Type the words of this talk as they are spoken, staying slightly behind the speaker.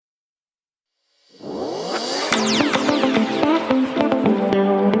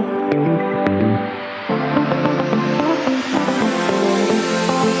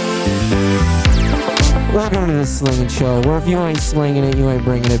the Slinging Show, where if you ain't slinging it, you ain't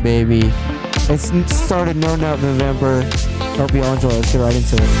bringing it, baby. It's started No Nut November. Hope you all enjoy. Let's get right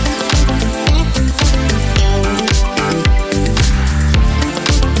into it.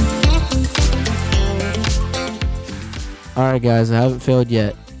 Alright, guys, I haven't failed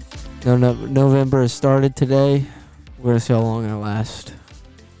yet. No Nut November has started today. We're going to see how long it'll last.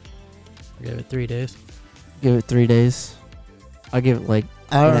 Give it 3 days. Give it 3 days. I'll give it like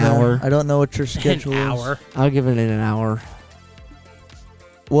I don't an know. hour. I don't know what your schedule An is. hour. I'll give it an hour.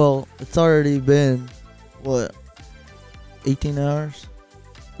 Well, it's already been, 18 hours?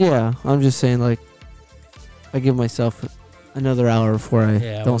 Yeah, I'm just saying, like, I give myself another hour before I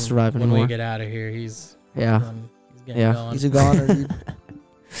don't survive anymore. When we get out of here, he's getting Yeah. gone. He's a goner, dude.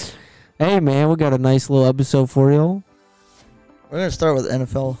 Hey, man, we got a nice little episode for y'all. We're going to start with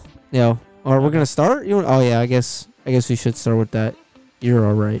NFL. Yeah. Or we're going to start? Oh, yeah, I guess we should start with that. You're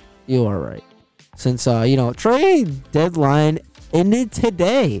all right. You are right. Since, trade deadline ended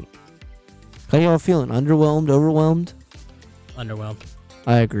today. How y'all feeling? Underwhelmed? Overwhelmed? Underwhelmed.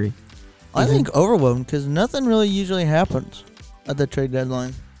 I agree. I think overwhelmed because nothing really usually happens at the trade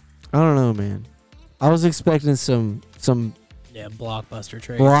deadline. I don't know, man. I was expecting some Yeah, blockbuster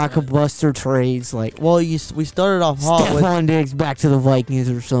trade. blockbuster trades like Well, we started off hot with Stephon Diggs back to the Vikings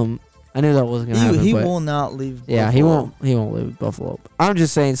or some. I knew that wasn't gonna happen. he but will not leave. yeah, Buffalo. he won't live with Buffalo. I'm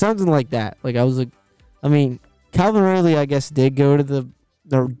just saying something like that. Like Calvin Ridley, I guess, did go to the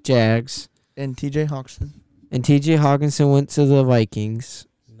Jags, And TJ Hawkinson. and T.J. Hawkinson went to the Vikings.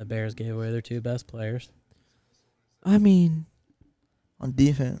 The Bears gave away their 2 best players. I mean, On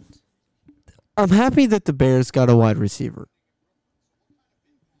defense. I'm happy that the Bears got a wide receiver.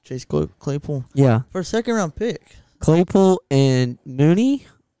 Chase Claypool. Yeah, For a second-round pick. Claypool and Mooney,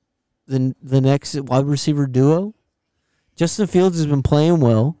 the next wide receiver duo. Justin Fields has been playing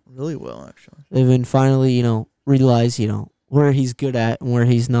well. Really well, actually. They've been finally, realize, where he's good at and where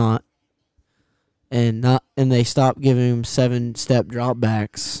he's not. And they stopped giving him 7-step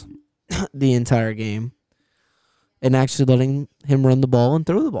dropbacks the entire game. And actually letting him run the ball and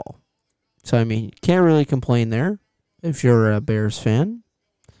throw the ball. So, I mean, can't really complain there if you're a Bears fan.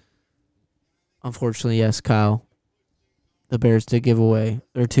 Unfortunately, yes, Kyle. The Bears did give away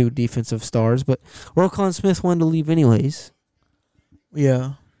their 2 defensive stars, but Roquan Smith wanted to leave anyways.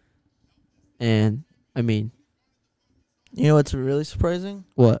 Yeah. And, I mean, You know what's really surprising?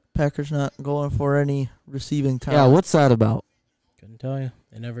 what? Packers not going for any receiving time. Yeah, what's that about? Couldn't tell you.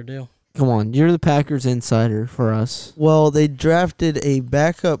 They never do. Come on, you're the Packers insider for us. Well, they drafted a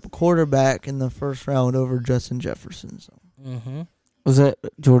backup quarterback in the first round over Justin Jefferson. So. Mm-hmm. Was that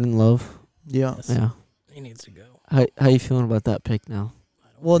Jordan Love? Yeah. Yes. Yeah. He needs to go. How you feeling about that pick now? I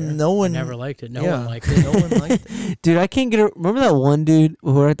don't Well, care. no one- I never liked it. No yeah. one liked it. No one liked it. Dude, I can't get it. Remember that one dude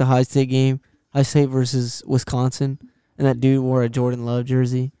who were at the High State game? High State versus Wisconsin? And that dude wore a Jordan Love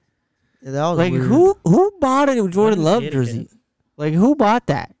jersey? Yeah, that was Like, weird. who bought a Jordan What Love idiot. jersey? Like, who bought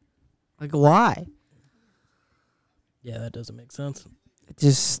that? Like, why? Yeah, that doesn't make sense. It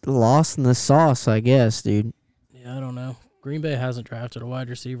just lost in the sauce, I guess, dude. Yeah, I don't know. Green Bay hasn't drafted a wide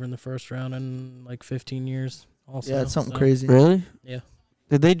receiver in the first round in like 15 years. Also, Yeah, it's something so crazy. Really? Yeah.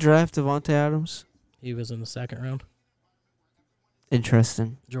 Did they draft Devontae Adams? He was in the second round.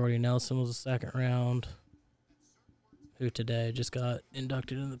 Interesting. Jordy Nelson was the second round. Who today just got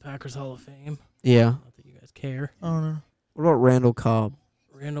inducted into the Packers Hall of Fame. Yeah. Not that you guys care. I don't know. What about Randall Cobb?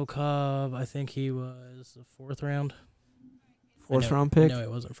 Randall Cobb, I think he was the 4th round. Fourth round pick? No, it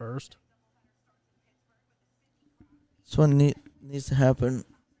wasn't first. That's what needs to happen.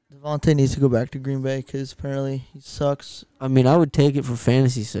 Devontae needs to go back to Green Bay because apparently he sucks. I mean, I would take it for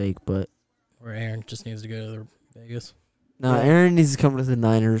fantasy's sake, but Or Aaron just needs to go to Vegas. no, Yeah. Aaron needs to come to the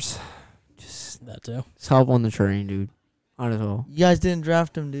Niners. Just That too. hop on the train, dude. Might as well. You guys didn't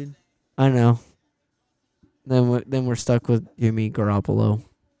draft him, dude. I know. Then we're stuck with Jimmy Garoppolo.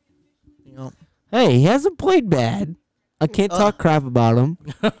 You know. Hey, he hasn't played bad. I can't talk crap about him.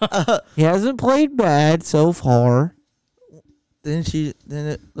 He hasn't played bad so far.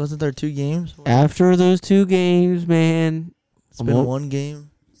 Wasn't there 2 games? After those 2 games, man. It's been 1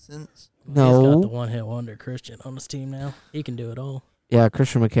 game since. Well, he's No. got the one-hit wonder Christian on his team now. He can do it all. Yeah,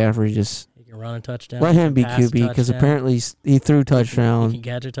 Christian McCaffrey just He can run a touchdown. let he him can be pass a QB because touchdown, apparently he threw he touchdown. can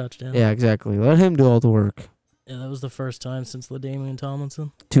catch a touchdown. Yeah, exactly. Let him do all the work. Yeah, that was the first time since LaDainian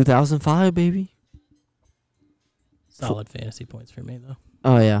Tomlinson. 2005, baby. Solid fantasy points for me, though.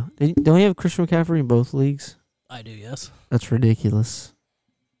 Oh, yeah. Don't we have Christian McCaffrey in both leagues? I do, yes. That's ridiculous.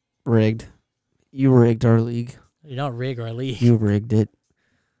 Rigged. You rigged our league. You're not rig our league. You rigged it.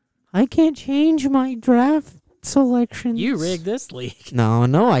 I can't change my draft selections. You rigged this league.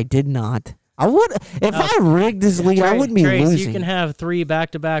 No, I did not. I would if I rigged this league. I wouldn't be Trace, losing. you can have 3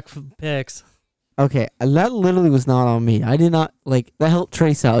 back-to-back picks. Okay, that literally was not on me. I did not like that. Helped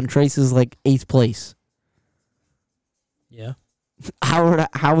Trace out, and Trace is like 8th place. Yeah.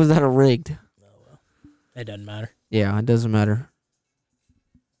 How was that a rigged? Oh, well. It doesn't matter. Yeah, it doesn't matter.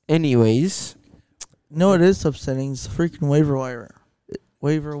 Anyways, No, it is upsetting. It's the freaking waiver wire.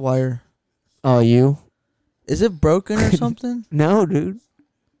 Waiver wire. oh you? Is it broken or something? No, dude.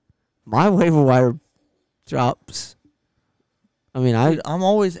 My waiver wire drops. I mean, Dude, I'm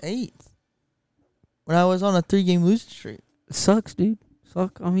always 8th. When I was on a 3-game losing streak. it sucks, dude.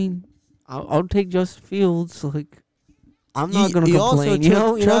 I mean, I'll take Justin Fields. Like, I'm not gonna He also complain.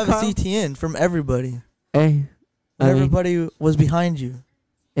 took Travis Kyle? Etienne from everybody. Hey, I mean, Everybody was behind you.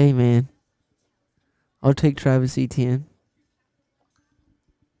 hey, man. I'll take Travis Etienne.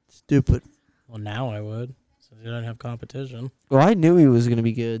 Stupid. Well, now I would, since you don't have competition. Well, I knew he was gonna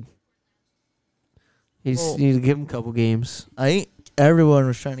be good. He just Well- need to give him a couple games. Everyone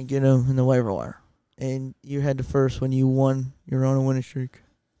was trying to get him in the waiver wire. And you had the first when you won your own winning streak.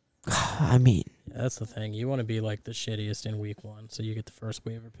 I mean, Yeah, that's the thing. You want to be like the shittiest in week 1, so you get the first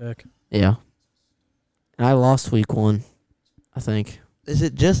waiver pick. yeah. And I lost week 1, I think. Is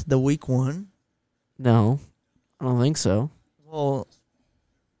it just the week 1? No, I don't think so. Well,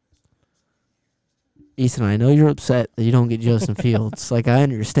 Ethan, I know you're upset that you don't get Justin Fields. Like, I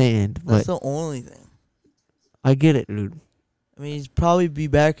understand, that's but the only thing. I get it, dude. I mean, he's probably be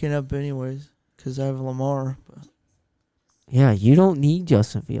backing up anyways because I have Lamar. But Yeah, you don't need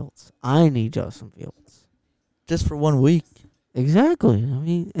Justin Fields. I need Justin Fields. just for 1 week. Exactly. I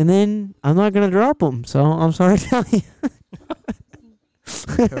mean, and then I'm not going to drop him, so I'm sorry to tell you.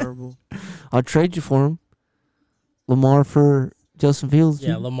 Terrible. I'll trade you for him. Lamar for Justin Fields.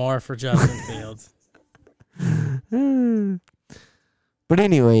 Yeah, Lamar for Justin Fields. But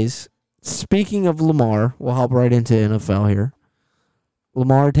anyways, speaking of Lamar, we'll hop right into NFL here.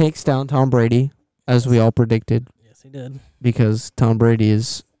 Lamar takes down Tom Brady, as we all predicted, Yes, he did. because Tom Brady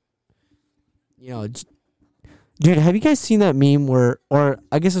is, dude, have you guys seen that meme where, or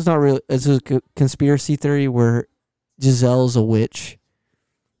I guess it's not real, it's a conspiracy theory where Giselle's a witch?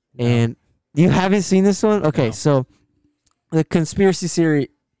 No. And you haven't seen this one? Okay, No. so the conspiracy theory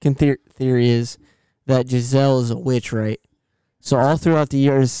is that Giselle is a witch, right? So all throughout the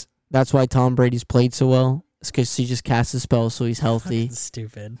years, that's why Tom Brady's played so well. It's because she just casts a spell, so he's healthy. Fucking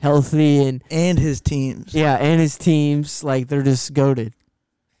stupid. Healthy, and And his teams. yeah, and his teams, like, they're just goated.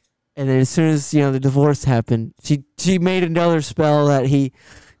 And then as soon as, the divorce happened, she made another spell that he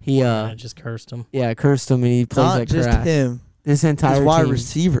I just cursed him. cursed him, and he plays Not like just crap. him. This His entire wide team.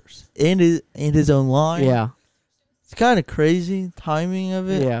 receivers. And his own line. Yeah, It's kind of crazy timing of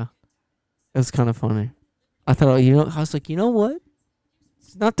it. yeah. It was kind of funny. I thought, I was like, you know what?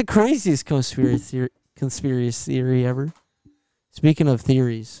 It's not the craziest conspiracy theory ever. Speaking of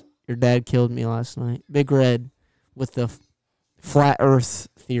theories, your dad killed me last night. Big Red with the flat Earth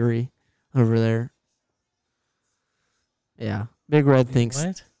theory over there. Yeah, Big Red thinks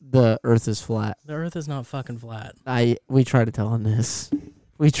What? the Earth is flat. The Earth is not fucking flat. We tried to tell him this.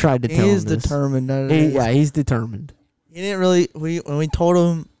 We tried to He tell him is this. determined. That it is. Yeah, he's determined. He didn't really. When we told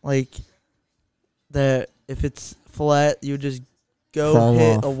him that if it's flat, you just go Fall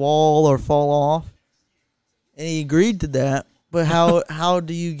hit off. a wall or fall off, and he agreed to that. But how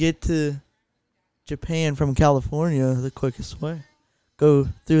do you get to Japan from California the quickest way? Go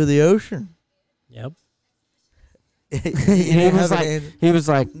through the ocean. Yep. He He was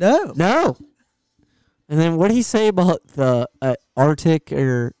like, no. no. And then what did he say about the Arctic,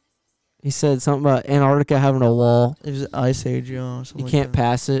 or he said something about Antarctica having a wall. It was Ice Age, something You like can't that.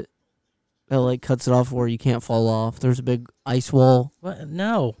 pass it. It like cuts it off where you can't fall off. There's a big ice wall. What?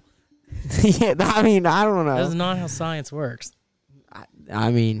 No. Yeah, I mean, I don't know. That's not how science works. I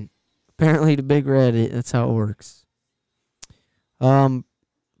mean, apparently the Big Red, that's how it works.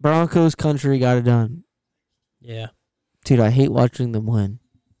 Broncos country got it done. Yeah. Dude, I hate watching them win.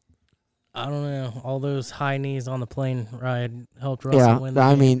 I don't know. All those high knees on the plane ride helped Russell win the I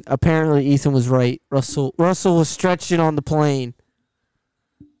game. mean, apparently Ethan was right. Russell was stretching on the plane.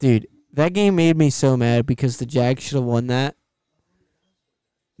 Dude, that game made me so mad because the Jags should have won that.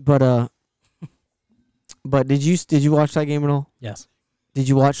 But did you watch that game at all? Yes. Did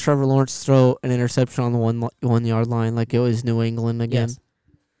you watch Trevor Lawrence throw an interception on the 1 yard line like it was New England again? Yes.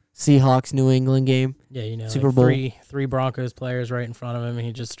 Seahawks New England game. Yeah, Super like Bowl. three Broncos players right in front of him, and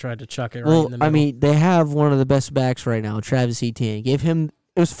he just tried to chuck it right in Well, the middle. I mean, they have one of the best backs right now, Travis Etienne.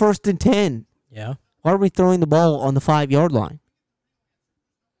 It was 1st and 10. yeah, Why are we throwing the ball on the 5 yard line?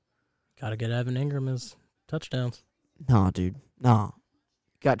 got to get Evan Ingram his touchdowns. No, dude. No.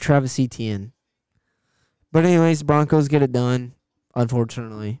 got Travis Etienne. But anyways, Broncos get it done,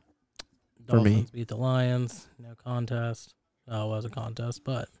 unfortunately. For me. Dolphins beat the Lions. No contest. Oh, it was a contest,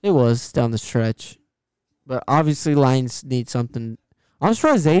 but It was down the stretch. But obviously, Lions need something. I'm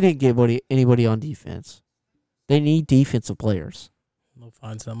surprised they didn't get anybody on defense. They need defensive players. they'll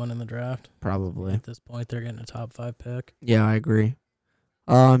find someone in the draft. Probably. At this point, they're getting a top 5 pick. Yeah, I agree.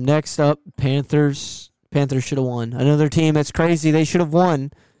 Next up, Panthers. Panthers should have won. Another team that's crazy. They should have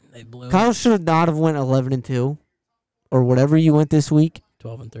won. They blew Kyle should have not have went 11-2, or whatever you went this week.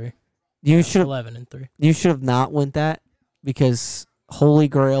 12-3. You should 11-3. You should have not went that, because holy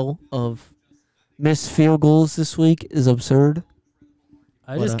grail of missed field goals this week is absurd.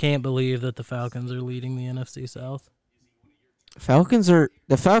 I just can't believe that the Falcons are leading the NFC South. The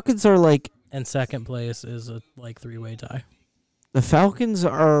Falcons are like And second place is a 3-way tie. the Falcons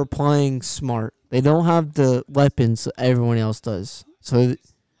are playing smart. They don't have the weapons that everyone else does, so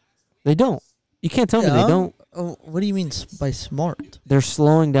they don't. You can't tell me they don't. Oh, what do you mean by smart? They're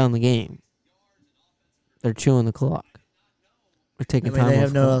slowing down the game. They're chewing the clock. They're taking time. They off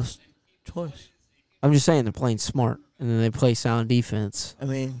have the no clock. else choice. I'm just saying they're playing smart, and then they play sound defense. I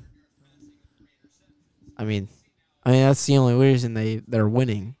mean, That's the only reason they're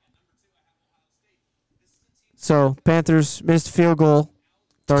winning. So Panthers missed a field goal,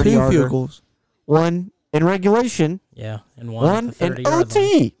 30 2 field goals. One in regulation, Yeah, and one at the in 30-yard line.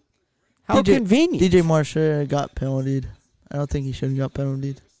 OT. How convenient. DJ Marshall got penaltied. I don't think he should have got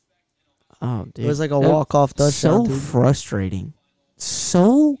penaltied. Oh, dude. It was like a walk-off touchdown. So frustrating.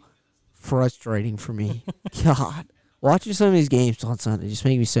 So frustrating for me. God. Watching some of these games on Sunday just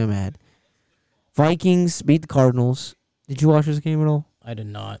make me so mad. Vikings beat the Cardinals. Did you watch this game at all? I did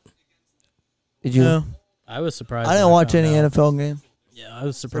not. Did you? No, I was surprised. I didn't watch any NFL game. Yeah, I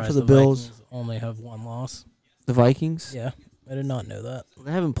was surprised for the the Bills. Vikings only have one loss. The Vikings? Yeah, I did not know that.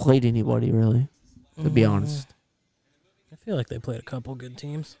 They haven't played anybody, really, to be honest. I feel like they played a couple good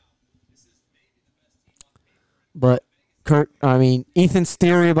teams. But Ethan's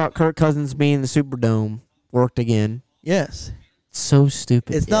theory about Kirk Cousins being in the Superdome worked again. Yes. So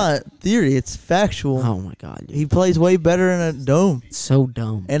stupid. It's not theory. It's factual. Oh, my God, dude. He plays way better in a dome So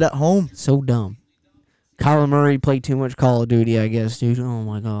dumb. and at home. So dumb. Kyler Murray played too much Call of Duty, I guess, dude. Oh,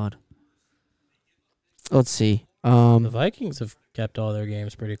 my God. Let's see. The Vikings have kept all their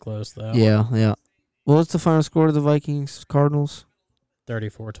games pretty close, though. Yeah. What was the final score of the Vikings Cardinals?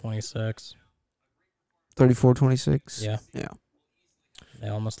 34-26. 34-26? Yeah. Yeah. They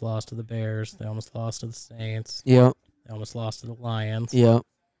almost lost to the Bears. They almost lost to the Saints. Yep. They almost lost to the Lions. Yep.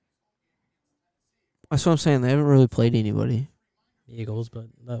 That's what I'm saying. They haven't really played anybody. The Eagles, but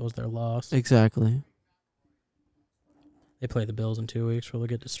that was their loss. Exactly. They play the Bills in 2 weeks, where they'll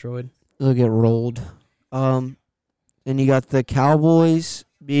get destroyed. They'll get rolled. And you got the Cowboys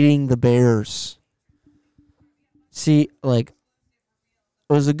beating the Bears. See, it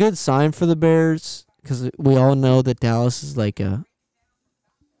was a good sign for the Bears, because we all know that Dallas is like a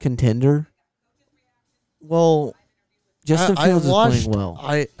contender. Well, Justin Fields is playing well.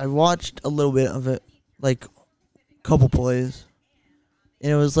 I watched a little bit of it, like a couple plays.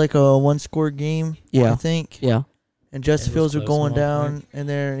 And it was like a 1-score game, Yeah. I think. Yeah. And Justin It was Fields were close going at one down, point. and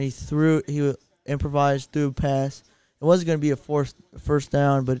there he improvised, threw a pass. It wasn't going to be a first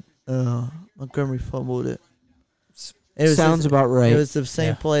down, but Montgomery fumbled it. It was Sounds about right. It was the same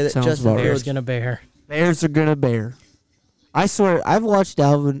Yeah. play that Sounds Justin about right. Bears Fields. gonna bear. Bears are gonna bear. I swear, I've watched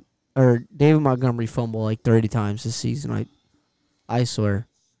David Montgomery fumble like 30 times this season. I swear.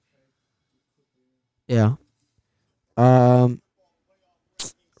 Yeah.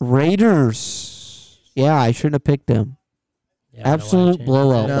 Raiders. Yeah, I shouldn't have picked them. Yeah, I don't know why I Absolute changed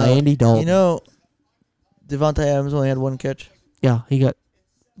blowout it. by Andy Dalton. Devontae Adams only had 1 catch. Yeah, he got.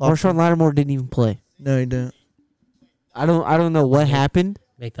 Lost Marshawn him. Lattimore didn't even play. No, he didn't. I don't know what happened.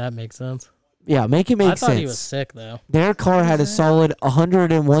 Make that make sense. Yeah, make it make I thought sense. he was sick though. Derek Carr had a solid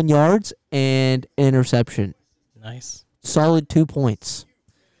 101 yards and interception. Nice. Solid 2 points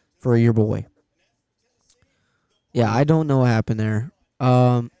for your boy. Yeah, I don't know what happened there.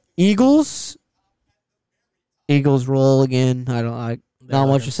 Eagles roll again. Not much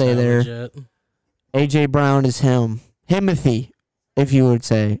looking to say so there. legit. AJ Brown is Himothy, if you would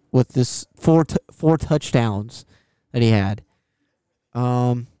say, with this four touchdowns that he had.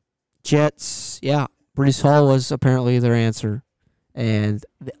 Jets, yeah, Brees Hall was apparently their answer, and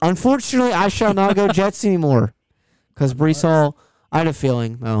unfortunately, I shall not go Jets anymore because Brees Hall. I had a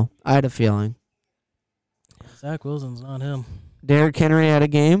feeling. Zach Wilson's not him. Derrick Henry had a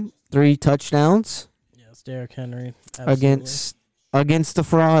game, 3 touchdowns Yes, Derrick Henry. Absolutely. against the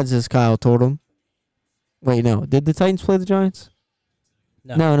frauds, as Kyle told him. Wait, no, did the Titans play the Giants?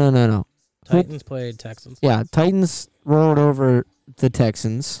 No. Titans played Texans. Yeah, Titans rolled over the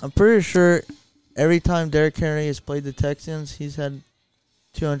Texans. I'm pretty sure every time Derrick Henry has played the Texans, he's had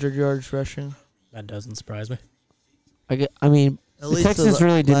 200 yards rushing. That doesn't surprise me. I mean, At the least Texans the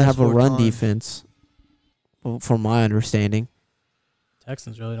really didn't last have a 4 run times. defense, from my understanding.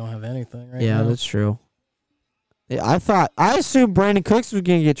 Texans really don't have anything right Yeah, now. that's true. Yeah, I assumed Brandon Cooks was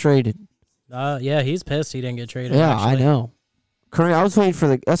gonna get traded. Yeah, he's pissed he didn't get traded. Yeah, actually. I know. Kareem, I was waiting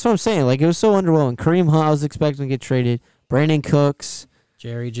for that's what I'm saying. Like, it was so underwhelming. Kareem Hunt, I was expecting to get traded. Brandon Cooks,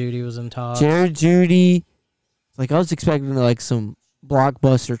 Jerry Jeudy was in talks. Jared Judy. Like, I was expecting like some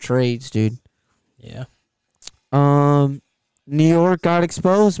blockbuster trades, dude. Yeah. New York got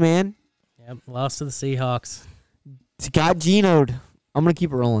exposed, man. Yep. Lost to the Seahawks. Got Geno'd. I'm gonna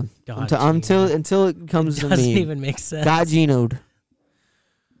keep it rolling God, until it comes to doesn't me. even make sense. Got Geno'd.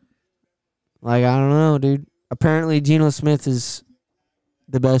 Like, I don't know, dude. Apparently, Geno Smith is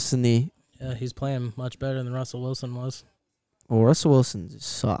the best in the. Yeah, he's playing much better than Russell Wilson was. Well, Russell Wilson just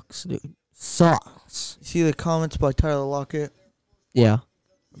sucks, dude. Sucks. You see the comments by Tyler Lockett Yeah.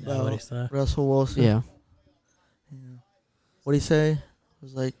 Yeah, what'd he say? Russell Wilson? Yeah. What'd he say? It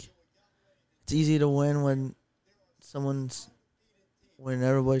was like, it's easy to win when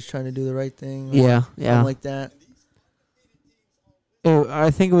everybody's trying to do the right thing. Or Yeah. something Yeah. like that.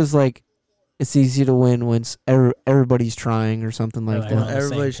 I think it was like, it's easy to win when everybody's trying or something like They're, like, on that. the same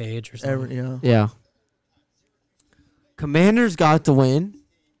Everybody's- page or something. Yeah. Commanders got the win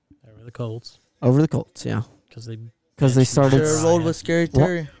They were the Colts over the Colts. Yeah. because they Because they started. Should have rolled with Scary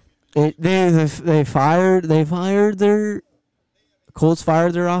Terry. They fired their Colts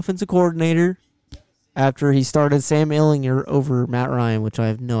fired their offensive coordinator after he started Sam Ehlinger over Matt Ryan, which I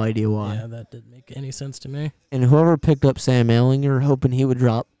have no idea why. Yeah, that didn't make any sense to me. And whoever picked up Sam Ehlinger, hoping he would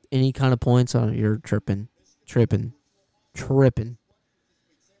drop any kind of points on it, you're tripping.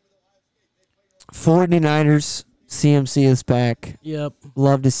 49ers, CMC is back. Yep.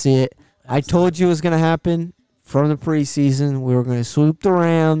 Love to see it. I told you it was going to happen from the preseason. We were going to sweep the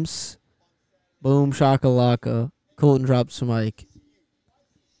Rams. Boom, shakalaka. Colton drops the mic.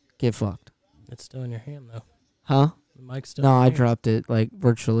 Get fucked. It's still in your hand though. Huh? The mic's still. No, in your I hand. dropped it, like,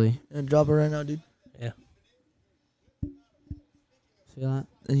 virtually. And drop it right now, dude. Yeah. See that?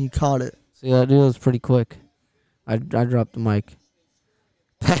 And he caught it. See that, dude? It was pretty quick. I dropped the mic.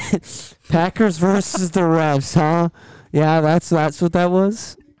 Packers versus the Revs, huh? Yeah, that's what that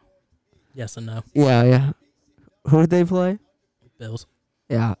was? Yes and no. Yeah. Who did they play? Bills.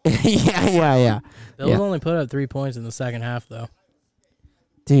 Yeah. yeah. Bills Yeah. only put up 3 points in the second half though.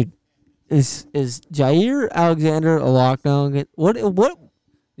 Dude, is Jair Alexander a lockdown? What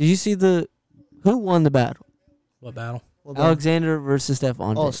did you see who won the battle? What battle? What about- Alexander versus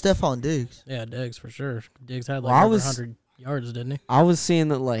Stephon Oh, Diggs. Stephon Diggs. Yeah, Diggs for sure. Diggs had Well, like I over was- 100 yards, didn't he? I was seeing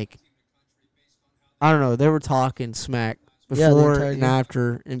that, like, I don't know, they were talking smack Yeah, the before entire and game.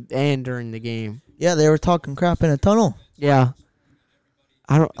 after and during the game. Yeah, they were talking crap in a tunnel. Yeah.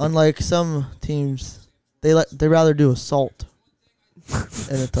 I don't Unlike some teams, they rather do assault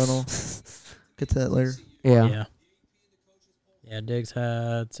in a tunnel. Get to that later. yeah. Yeah, Diggs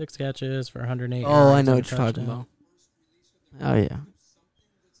had 6 catches for 108 Oh, yards. I know and what a you're talking touchdown. Oh yeah.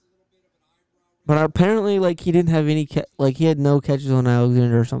 But apparently, like, he didn't have any he had no catches on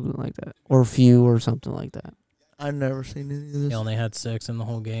Alexander or something like that, or few or something like that. I've never seen any of He this. only had 6 in the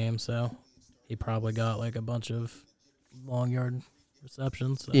whole game, so he probably got like a bunch of long yard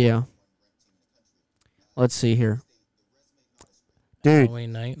receptions. So. Yeah. Let's see here, dude.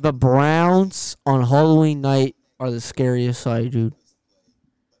 Halloween night. The Browns on Halloween night are the scariest sight, dude.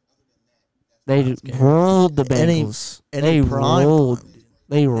 They That's scary. rolled the Any- Bengals. Any They prime rolled. time, dude.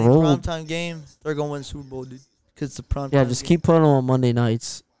 They Any rolled. primetime game, they're gonna win Super Bowl, dude. Cause it's a prime. Yeah, time just game. keep putting them on Monday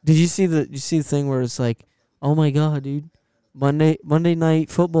nights. Did you see the thing where it's like, oh my god, dude, Monday night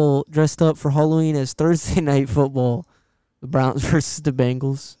football dressed up for Halloween as Thursday night football, the Browns versus the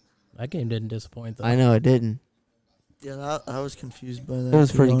Bengals. That game didn't disappoint though. I know it didn't. Yeah, I was confused by that. It was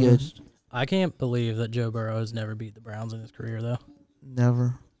to be pretty good. honest. I can't believe that Joe Burrow has never beat the Browns in his career though.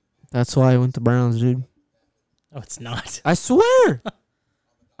 Never. That's why I went to Browns, dude. Oh, it's not. I swear.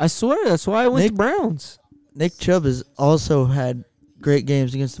 That's why I went to Nick- Browns. Nick Chubb has also had great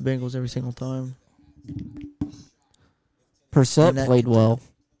games against the Bengals every single time. Percent And that played could- well.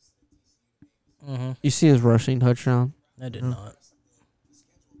 Mm-hmm. You see his rushing touchdown? I did Mm. not.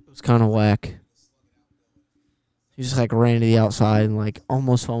 It was kind of whack. He just like ran to the outside and like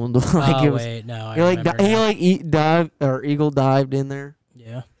almost fumbled. Like Oh it was. wait, no. I He like remember he now. like dived or eagle dived in there.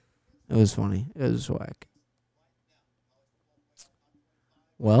 Yeah. It was funny. It was whack.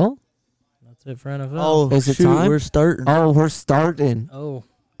 Well, That's it for NFL. Oh, Is it shoot, time? we're starting. Oh, we're starting. Oh,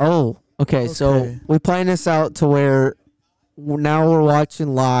 Okay. So Okay. we playing this out to where now we're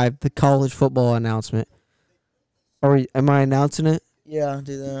watching live the college football announcement. Am I announcing it? Yeah,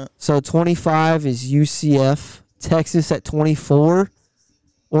 do that. So 25 is UCF, Texas at 24,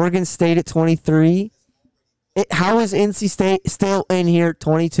 Oregon State at 23. How is NC State still in here at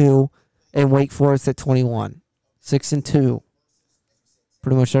 22, and Wake Forest at 21, 6-2?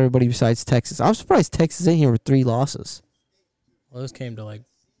 Pretty much everybody besides Texas. I'm surprised Texas in here with 3 losses. well, those came to like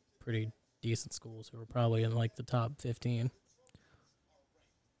pretty decent schools who were probably in like the top 15.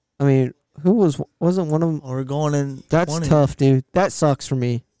 I mean, wasn't one of them? Oh, we're going in. That's 20. tough, dude. That sucks for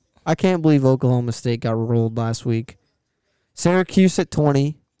me. I can't believe Oklahoma State got rolled last week. Syracuse at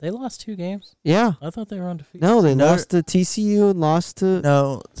 20. They lost 2 games. Yeah. I thought they were undefeated. No, they Notre- lost to TCU and lost to.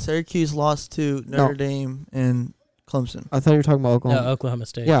 No, Syracuse lost to No. Notre Dame and Clemson. I thought you were talking about Oklahoma. No, Oklahoma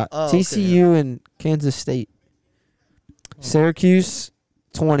State. Yeah, Oh, okay, TCU and Kansas State. Oh. Syracuse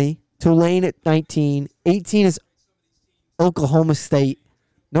 20. Tulane at 19. 18 is Oklahoma State.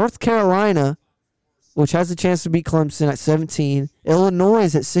 North Carolina, which has a chance to beat Clemson at 17. Illinois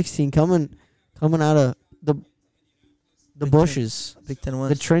is at 16, coming out of the Big bushes, Big Ten the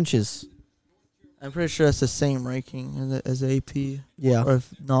West. trenches. I'm pretty sure that's the same ranking as AP, Yeah, or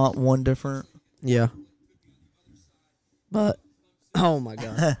if not one different. yeah. But oh my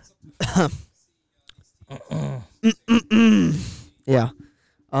god. Yeah.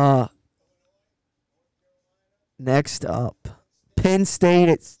 Next up, Penn State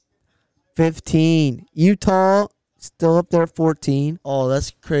at 15. Utah still up there at 14. Oh,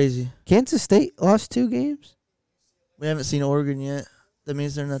 that's crazy. Kansas State lost 2 games. We haven't seen Oregon yet. That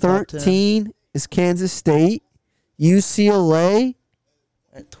means they're in the top 10. 13 is Kansas State. UCLA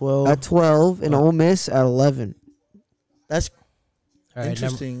At 12. at 12 and Ole Miss at 11. That's All right,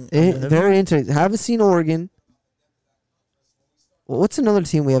 interesting. Very interesting. Haven't seen Oregon. Well, what's another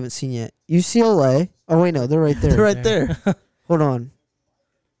team we haven't seen yet? UCLA. Oh wait, no, they're right there. They're right there. Hold on.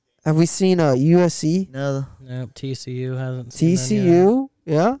 Have we seen USC? No. Nope, TCU hasn't seen them yet. TCU?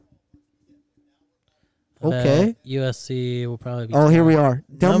 Yeah. I bet Okay. USC will probably be. Oh, here 10. we are.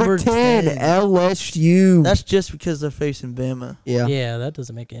 Number Number 10, 10. LSU. That's just because they're facing Bama. yeah. Yeah, that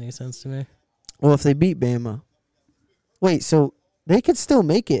doesn't make any sense to me. Well, if they beat Bama. Wait, so they could still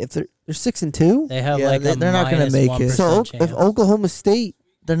make it if they're 6-2? They have Yeah, like a they're not gonna minus make 1% it. So chance. if Oklahoma State,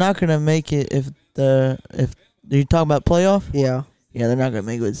 They're not going to make it if you talking about playoff? yeah. Yeah, they're not going to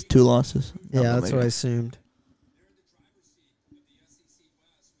make it with 2 losses. Not Yeah, gonna that's make what I it. assumed.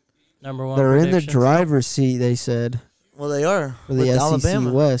 Number 1 They're in the predictions? driver's seat, they said, Well, they are for the with SEC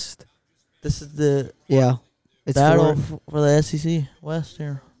Alabama. West. This is the Yeah. It's battle for, for the SEC West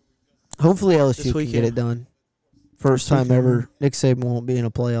here. hopefully LSU this can get weekend. it done. First This time weekend. ever Nick Saban won't be in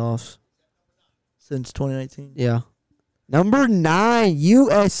the playoffs. Since 2019. Yeah. Number 9,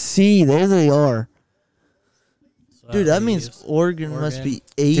 USC. There they are. So Dude, that means leaves Oregon must Oregon. be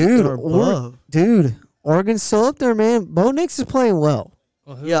 8 Dude, or above. Dude, Oregon's still up there, man. Bo Nix is playing well.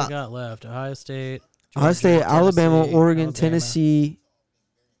 Well, who Yeah. we got left? Ohio State. Ohio Georgia, State, Alabama, Tennessee, Oregon, Alabama, Tennessee,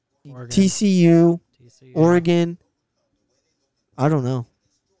 Oregon, TCU, TCU. Oregon. I don't know.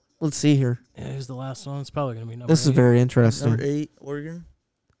 Let's see here. Yeah, who's the last one? It's probably gonna be number. This is 8. very interesting. Number 8, Oregon.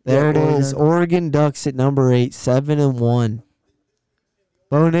 There Yeah, it is. Oregon Ducks at number 8, 7-1.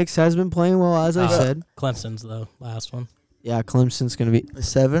 Bo Nix has been playing well, as I Uh, said. Clemson's the last one. Yeah, Clemson's going to be.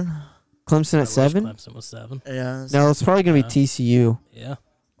 7. Clemson I at wish 7? Clemson was 7. Yeah. No, it's probably going to be Yeah. TCU. Yeah,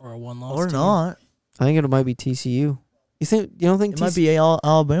 or a 1-loss. Or team. not. I think it might be TCU. You don't think It might be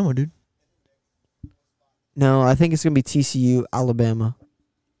Alabama, dude. No, I think it's going to be TCU, Alabama.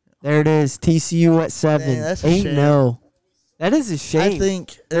 There it is. TCU at 7. Dang, that's a 8-0. That is a shame. I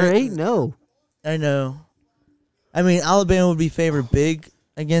think They're 8-0. I know. I mean, Alabama would be favored big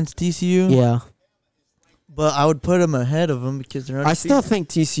against TCU. Yeah. But I would put them ahead of them because they're. I still think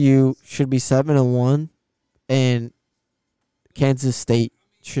TCU should be 7-1, and Kansas State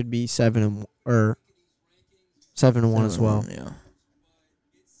should be 7-1 as well. Yeah.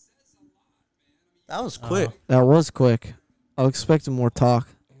 That was quick. That was quick. I was expecting more talk.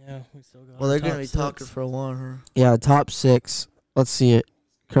 Yeah, we still got. Well, our they're gonna be top talking 6. for a while. Huh? Yeah, top 6. Let's see it.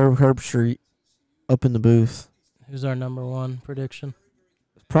 Herb Street up in the booth. Who's our number 1 prediction?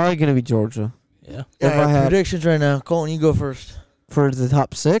 Probably going to be Georgia. Yeah. If I had predictions right now, Colton, you go first. for the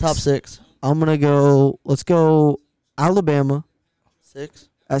top 6. Top 6. I'm going to go. Let's go Alabama 6.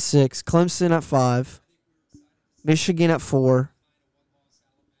 at 6, Clemson at 5, Michigan at 4,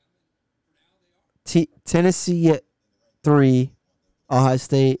 Tennessee at 3, Ohio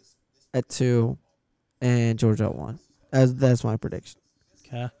State at 2, and Georgia at 1. That's my prediction.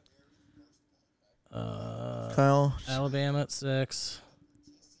 Okay. Kyle. Alabama at 6.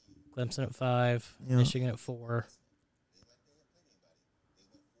 Clemson at 5. Yeah. Michigan at 4.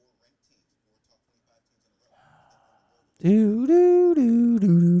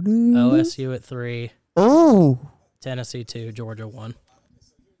 OSU at 3. Oh, Tennessee 2. Georgia 1.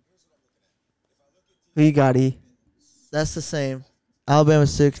 who you got, E? That's the same. Alabama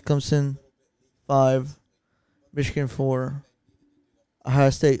 6, Clemson 5, Michigan 4, Ohio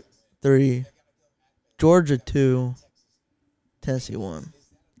State 3, Georgia 2, Tennessee 1.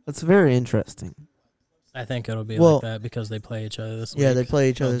 That's very interesting. I think it'll be Well, like that because they play each other this week. Yeah, they play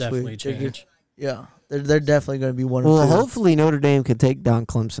each It'll other this definitely week. change. Yeah, they're definitely going to be 1 Well, or 2. hopefully Notre Dame can take down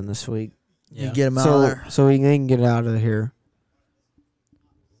Clemson this week, Yeah. You get them out of there. so they can get out of here.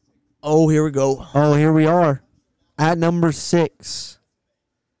 Oh, here we go. Oh, here we are at number 6.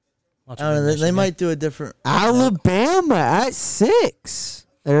 Watch I don't know, it, they Michigan. might do a different. Alabama at 6.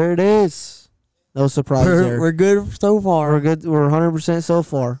 There it is. No surprise there. We're good so far. We're good. We're 100% so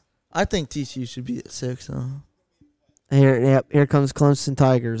far. I think TCU should be at 6, though. Here comes Clemson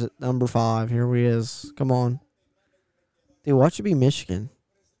Tigers at number 5. Here we is. Come on. Dude, watch it be Michigan.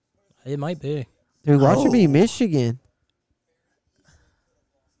 It might be. Dude, watch it be Oh. Michigan.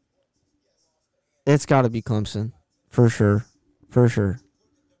 It's got to be Clemson. For sure. For sure.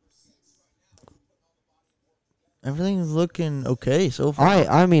 Everything's looking okay so far.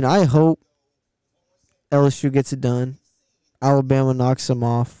 I mean, I hope LSU gets it done. Alabama knocks them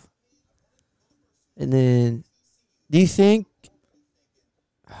off. And then, do you think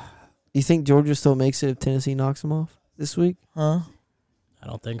Georgia still makes it if Tennessee knocks them off this week? Huh? I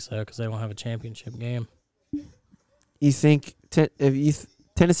don't think so because they won't have a championship game. You think if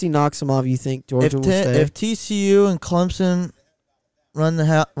Tennessee knocks them off, you think Georgia will stay? If TCU and Clemson run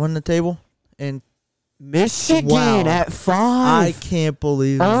the table, and Michigan Wow. at 5. I can't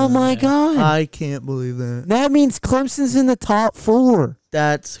believe Oh that. my God. I can't believe that. That means Clemson's in the top 4.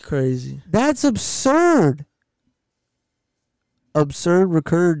 That's crazy. That's absurd. Absurd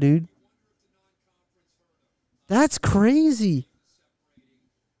recur, dude. That's crazy.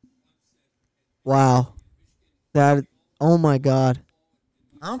 Wow. Oh my God.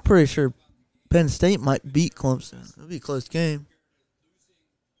 I'm pretty sure Penn State might beat Clemson. It'll be a close game.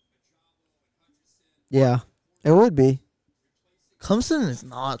 Yeah. It would be. Clemson is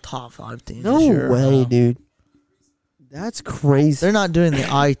not a top 5 team No this year. way, dude. That's crazy. They're not doing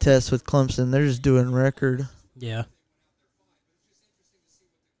the eye test with Clemson. They're just doing record. Yeah.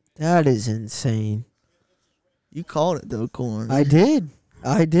 That is insane. You called it, though, Corn. I did.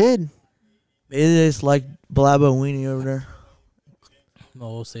 Maybe they just like Blabo Weenie over there.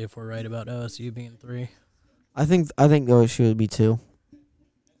 Well, we'll see if we're right about OSU being 3. I think OSU would be 2.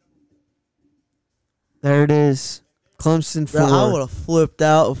 There it is. Clemson 4. Bro, I would have flipped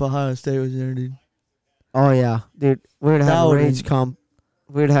out if Ohio State was there, dude. Oh yeah, dude. We'd have That had a would've rage been-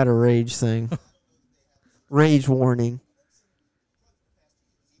 We'd had a rage thing. Rage warning.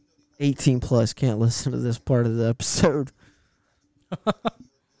 18 plus can't listen to this part of the episode.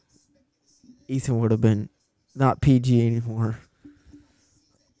 Ethan would have been not PG anymore.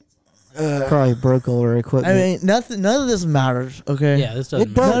 Probably broke all our I equipment. mean, none of this matters, okay? Yeah, this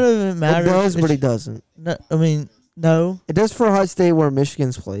doesn't It does. None of it it matters. does, but It's- it doesn't. no. It does for Ohio State where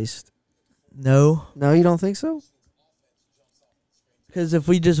Michigan's placed. No. No, you don't think so? Because if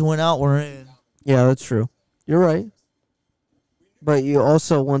we just went out, we're in. Yeah, that's true. You're right. But you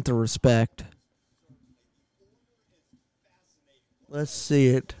also want the respect. Let's see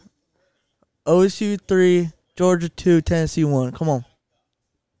it. OSU 3, Georgia 2, Tennessee 1. Come on.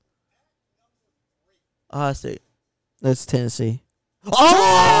 Ohio State. That's Tennessee.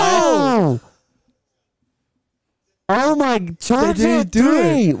 Oh! Oh my! Chargers didn't at do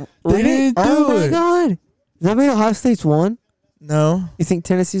it. 3. They didn't Oh do my it. God! Does that mean Ohio State's 1? No. You think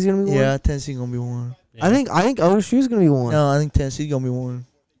Tennessee's gonna be 1? Yeah, Tennessee going to be 1. Yeah. I think OSU's gonna be 1. No, I think Tennessee going to be 1.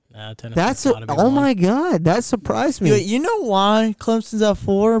 Nah, Tennessee's That's gotta be oh 1. my God! That surprised me. You know why Clemson's at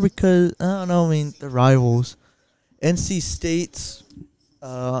 4? Because, I don't know, I mean, the rivals. NC State's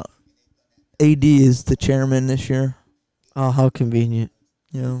AD is the chairman this year. Oh, how convenient!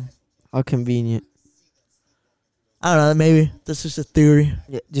 You know. How convenient! I don't know, maybe. That's just a theory.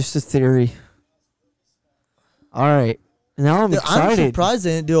 Yeah, just a theory. All right, now I'm Dude, I'm excited. surprised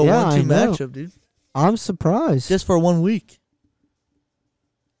they didn't do a Yeah, 1-2 I know. matchup, dude. I'm surprised. Just for 1 week.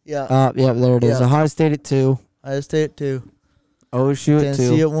 Yeah. yeah, there it is. Yeah. Ohio State at 2, Ohio State at 2. OSU at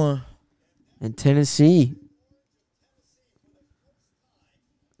Tennessee 2, at 1. and Tennessee.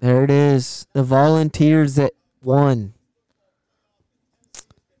 There it is. The Volunteers at 1.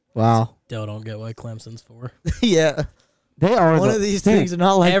 Wow. Still don't get why Clemson's 4. Yeah. They are One the, of these dude, teams are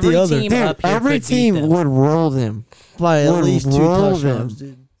not like every the other. team- Dude, up here every could beat team them. would roll them, By at would least 2 roll touchdowns, them.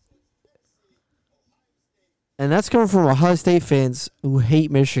 dude. and that's coming from Ohio State fans who hate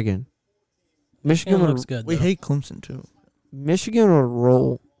Michigan. Michigan It would looks good. We though. hate Clemson too. Michigan would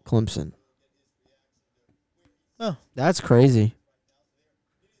roll Clemson. Oh. That's crazy.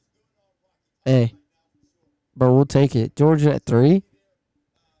 Hey, but we'll take it. Georgia at 3.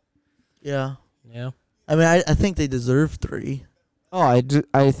 Yeah. Yeah. I mean, I think they deserve 3. Oh, I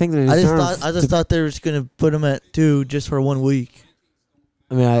think they I deserve. just thought they were just gonna put them at 2 just for 1 week.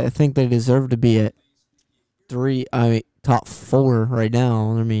 I mean, I think they deserve to be at 3. I mean, top 4 right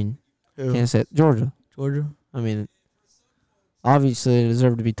now. I mean, Who? can't say it. Georgia. Georgia. I mean, obviously they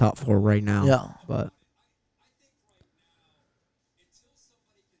deserve to be top 4 right now. Yeah. But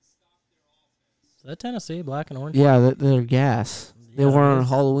Is that Tennessee black and orange? yeah, they're gas. They Yeah, were on those-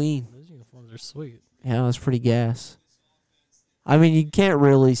 Halloween. Those uniforms are sweet. Yeah, that's pretty gas. I mean, you can't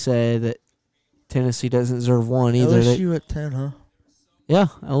really say that Tennessee doesn't deserve 1 either. LSU at 10, huh? Yeah,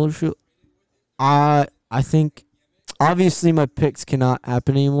 LSU. I think obviously my picks cannot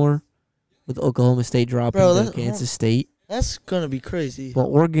happen anymore with Oklahoma State dropping Bro, to Kansas State, That's gonna be crazy. but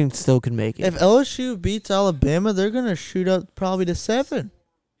Oregon still can make it. If LSU beats Alabama, they're gonna shoot up probably to 7.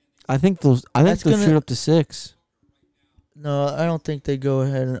 I think they'll That's shoot gonna- up to 6. No, I don't think they go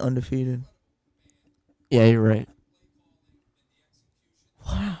ahead and undefeated. Yeah, you're right.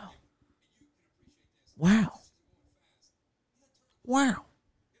 Wow. Wow. Wow.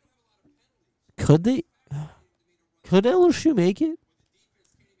 Could they? Could LSU make it?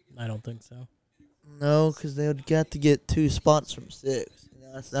 I don't think so. No, because they would got to get 2 spots from 6.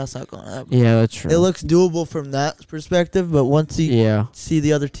 That's not gonna happen. Yeah, that's true. It looks doable from that perspective, but once you Yeah, see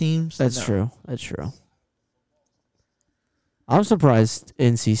the other teams, that's no. true. That's true. I'm surprised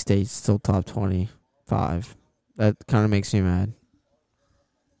NC State's still top 25. That kind of makes me mad.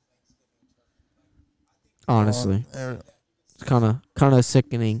 Honestly, it's kind of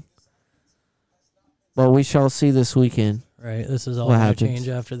sickening. But we shall see this weekend. Right. This is all What going to happens? change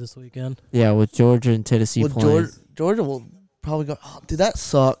after this weekend. Yeah, with Georgia and Tennessee Well, playing Georgia will probably go. Oh, dude, that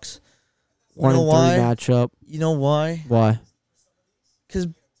sucks. You 1 know and 3 why? matchup. You know why? Why? Because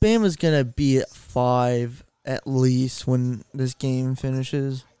Bama's gonna be at 5 at least when this game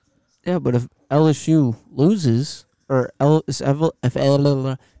finishes. Yeah, but if LSU loses or if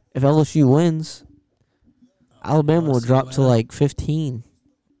LSU wins, Alabama will LSU drop to winner. like 15.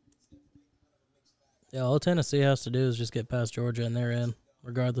 Yeah, all Tennessee has to do is just get past Georgia and they're in,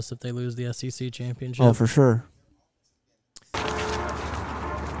 regardless if they lose the SEC championship. Oh, for sure.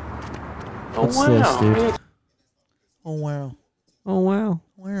 What's this, dude? Oh wow! Oh wow!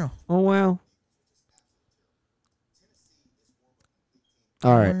 Wow! Oh wow!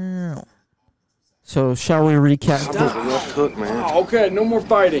 All right. Wow. So shall we recap? Oh, okay, no more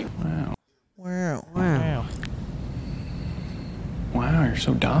fighting. Wow! Wow. Wow. Wow, you're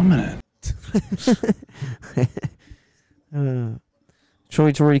so dominant. Shall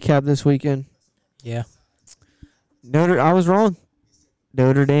we to recap this weekend? Yeah. I was wrong.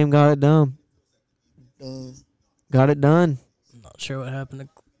 Notre Dame got it done. Got it done. I'm not sure what happened to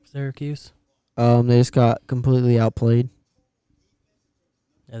Syracuse. They just got completely outplayed.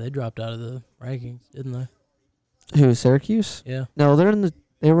 Yeah, they dropped out of the rankings, didn't they? Who? Syracuse? Yeah. No,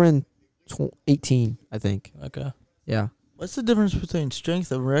 they were in 18, I think. Okay. Yeah. What's the difference between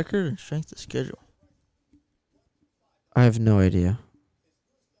strength of record and strength of schedule? I have no idea.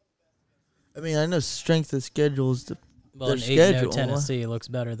 I mean, I know strength of schedule is the Well, Their an 8-0 schedule. Tennessee looks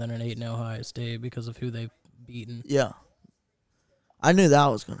better than an 8-0 Ohio State because of who they've beaten. yeah. I knew that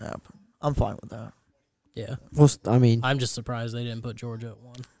was gonna happen. I'm fine with that. Yeah. Well, I mean, I'm just surprised they didn't put Georgia at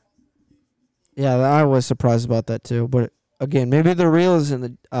 1. yeah, I was surprised about that too. But again, maybe the real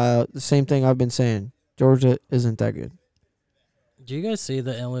isn't the same thing I've been saying. Georgia isn't that good. Do you guys see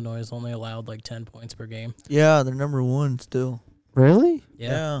that Illinois is only allowed like 10 points per game? Yeah, they're number 1 still. Really? Yeah.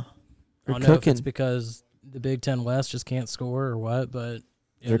 Yeah. I They're don't know if cooking. it's because the Big Ten West just can't score or what, but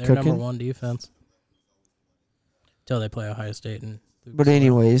yeah, They're they're number cooking? 1 defense. Till they play Ohio State and lose. But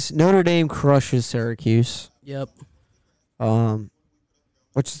anyways, Notre Dame crushes Syracuse. Yep.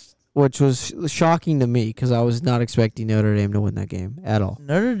 Which was shocking to me because I was not expecting Notre Dame to win that game at all.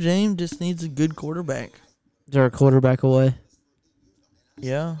 Notre Dame just needs a good quarterback. They're a quarterback away.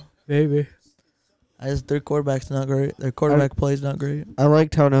 Yeah. Maybe. Their quarterback's not great. Their quarterback play's not great. I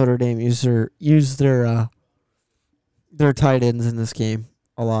liked how Notre Dame used their tight ends in this game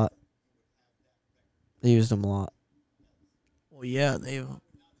a lot. They used them a lot. Well, yeah, they've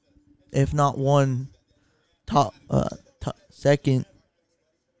if not one second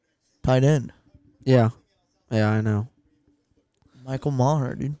tight end. Yeah, I know. Michael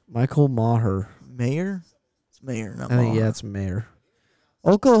Maher, dude. Michael Maher. Mayer? It's Mayer, not I think, Maher. yeah, it's Mayer.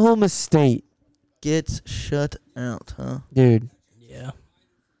 Oklahoma State. Gets shut out, huh? Dude, Yeah.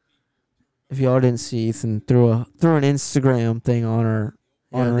 if y'all didn't see, Ethan threw an Instagram thing on our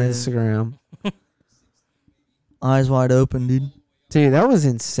Yeah, dude. Instagram. Eyes wide open, dude. Dude, that was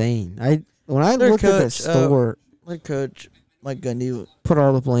insane. When I Their looked at the coach, store, Their coach, Mike Gundy, put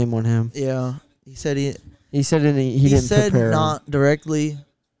all the blame on him. yeah, he said he Didn't said prepare. not directly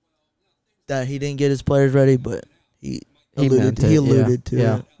that he didn't get his players ready, but he alluded to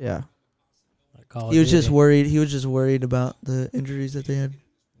Yeah. it. Yeah. Like Call of He was just Duty. worried. He was just worried about the injuries that they had.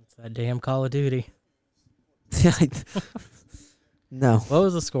 It's that damn Call of Duty. No. What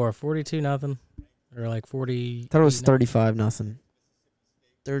was the score? 42-0? Or like 40? I thought it was 35-0.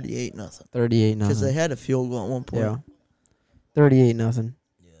 38-0. 38-0. Because they had a field goal at one point. Yeah. 38-0.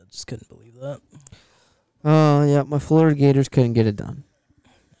 Yeah, just couldn't believe that. Oh, yeah. My Florida Gators couldn't get it done.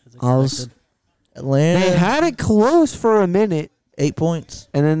 As I was- expected. Atlanta, They had it close for a minute, 8 points.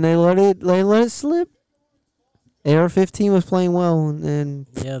 and then they let it slip. AR-15 was playing well, and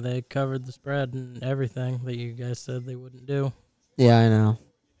Yeah, they covered the spread and everything that you guys said they wouldn't do. yeah, I know.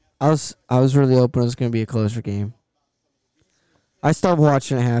 I was really hoping it was going to be a closer game. I stopped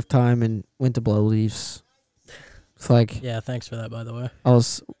watching at halftime and went to blow leaves. It's like Yeah, thanks for that, by the way.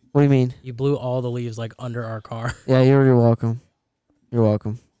 What do you mean? You blew all the leaves like under our car. Yeah, you're welcome. You're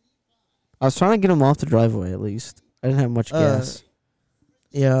welcome. I was trying to get them off the driveway at least. I didn't have much gas.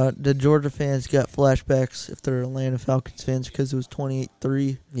 Yeah, the Georgia fans got flashbacks if they're Atlanta Falcons fans because it was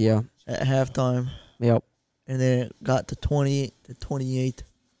 28-3 Yeah. at halftime. Yep. And then it got to 28.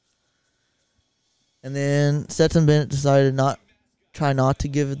 And then Stetson Bennett decided try not to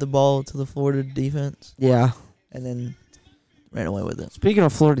give the ball to the Florida defense, Yeah. and then ran away with it. Speaking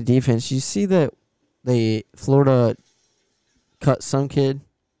of Florida defense, you see that Florida cut some kid.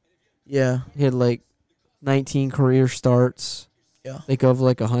 Yeah, He had like 19 career starts. yeah. They go over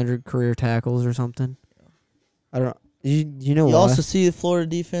like 100 career tackles or something. I don't. You know You why? also see the Florida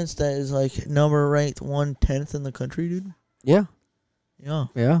defense that is like number ranked 110th in the country, dude. Yeah. Yeah,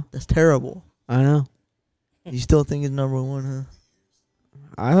 Yeah. that's terrible. I know. You still think it's number one, huh?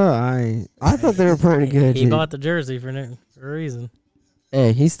 I thought they were pretty good. He dude. bought the jersey for a reason.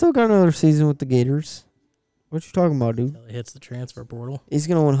 Hey, he's still got another season with the Gators. What you talking about, dude? Until he hits the transfer portal. He's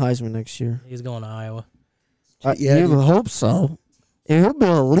gonna win Heisman next year. He's going to Iowa. Yeah, you dude. would hope so. He'll be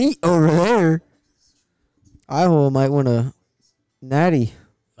elite over there. Iowa might win a natty.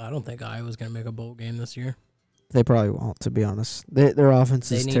 I don't think Iowa's going to make a bowl game this year. They probably won't, to be honest. Their offense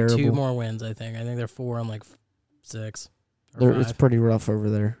They is need terrible. 2 more wins, I think. I think they're 4 on like 6 or 5. It's pretty rough over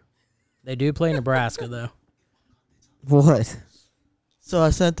there. They do play Nebraska, though. What? So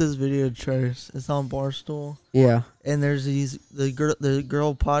I sent this video to Trace. It's on Barstool, Yeah. and there's the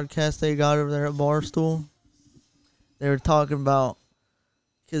girl podcast they got over there at Barstool. They were talking about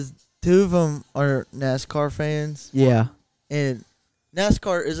because 2 of them are NASCAR fans, Yeah. and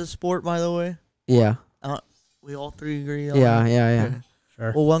NASCAR is a sport, by the way. Yeah. We all 3 agree on Yeah. that? Yeah. Okay.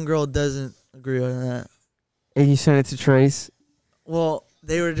 Sure. Well, one girl doesn't agree on that. And you sent it to Trace? Well,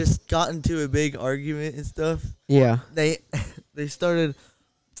 they were just got into a big argument and stuff. Yeah. They started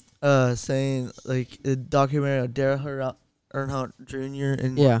saying like a documentary of Dale Earnhardt Jr.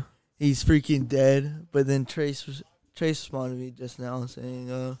 and Yeah. he's freaking dead. But then Trace responded to me just now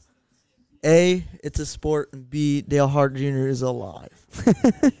saying, A, it's a sport, and B, Dale Earnhardt Jr. is alive.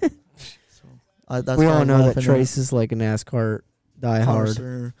 That's We why all I'm know that laughing Trace is like a NASCAR at diehard.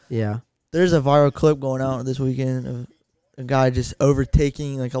 Carson. Yeah. There's a viral clip going out this weekend of a guy just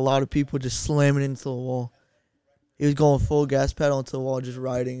overtaking like a lot of people, just slamming into the wall. He was going full gas pedal into the wall, just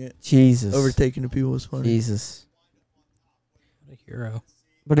riding it. Jesus. Overtaking the people was funny. Jesus. What a hero.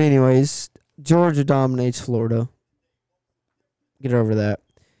 But anyways, Georgia dominates Florida. Get over that.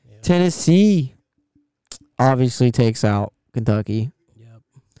 Yeah. Tennessee obviously takes out Kentucky. Yep.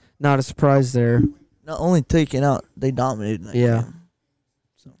 Not a surprise there. Not only taking out, they dominated that Yeah. game.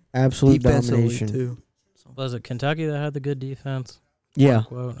 Absolute Defensively domination. too. Was it Kentucky that had the good defense? Yeah.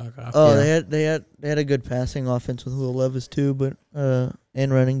 Quote. Okay. Oh, Yeah. they had a good passing offense with Will Levis too, but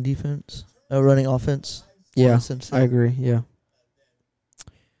and running defense, running offense. Yeah. Essentially. I agree. Yeah.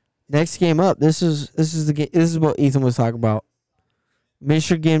 Next game up. This is the game. This is what Ethan was talking about.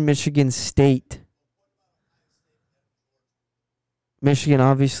 Michigan State. Michigan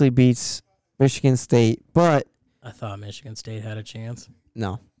obviously beats Michigan State, but I thought Michigan State had a chance.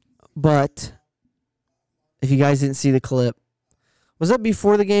 no. But if you guys didn't see the clip, was that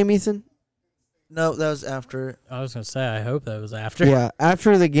before the game, Ethan? No, that was after. I was going to say, I hope that was after. Yeah,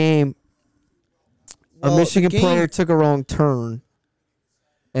 after the game, Well, a Michigan the game- player took a wrong turn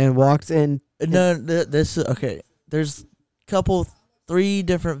and walked in. No, this is okay. There's three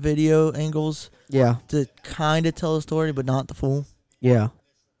different video angles Yeah, to kind of tell the story, but not the full. yeah,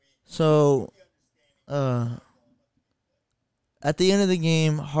 So, at the end of the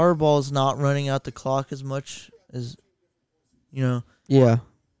game, Harbaugh's not running out the clock as much as, yeah,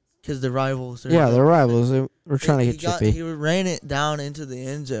 because the rivals. yeah. The rivals. They were trying to get chippy. He ran it down into the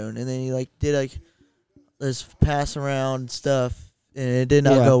end zone, and then he did this pass around stuff, and it did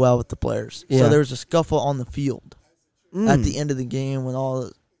not go well with the players. Yeah. So there was a scuffle on the field at the Mm. end of the game when all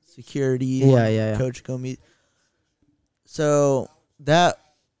the security Yeah. coach go meet. So that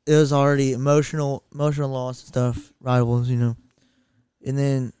it was already emotional loss and stuff, rivals, and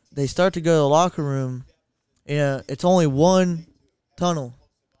then they start to go to the locker room. It's only one tunnel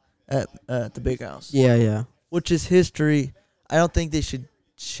at the big house. Yeah. Which is history. I don't think they should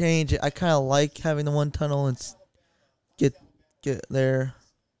change it. I kind of like having the one tunnel and get there.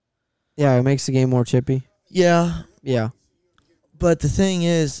 Yeah, it makes the game more chippy. Yeah, Yeah. but the thing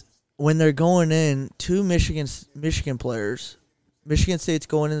is, when they're going in, two Michigan players, Michigan State's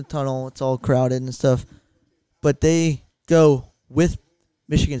going in the tunnel. It's all crowded and stuff, but they go with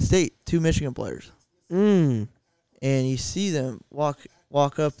Michigan State, two Michigan players, Mm. and you see them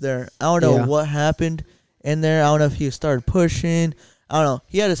walk up there. I don't know Yeah. what happened in there. I don't know if he started pushing. I don't know.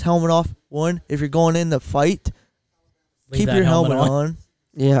 He had his helmet off. One, if you're going in the fight, Leave keep that your helmet on.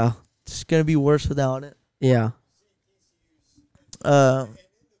 Yeah. It's gonna be worse without it. Yeah.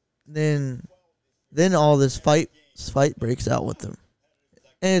 Then all this fight breaks out with them,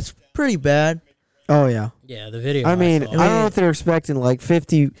 and it's pretty bad. Oh yeah. Yeah, the video. I mean, saw. I don't know if they're expecting like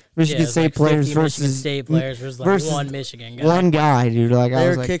 50 Michigan it's State like players 50 Michigan versus State players versus one Michigan guy. one guy, dude. Like I They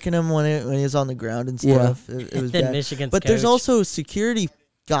was were like, kicking him when he was on the ground and Yeah. stuff. It was Then bad. Michigan's But there's coach. also security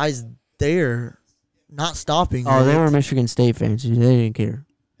guys there, not stopping. oh, they it, were Michigan State fans. Dude. They didn't care.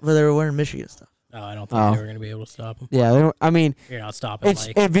 but they were wearing Michigan stuff. Oh, I don't think Oh. they were going to be able to stop him. Yeah. They were, I mean, You're not stopping it's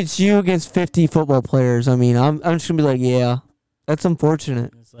like. if it's you against 50 football players. I mean, I'm just gonna be like, yeah, that's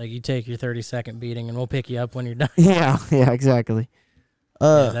unfortunate. It's like you take your 30-second beating and we'll pick you up when you're done. Yeah. Yeah. Exactly.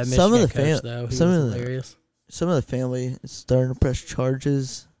 Yeah, that Some of the Michigan coach, though, he some was of the hilarious. some of the family is starting to press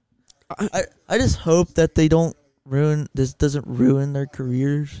charges. I just hope that they don't doesn't ruin their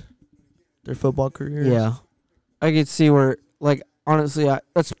careers, their football careers. Yeah. I could see where, like, honestly,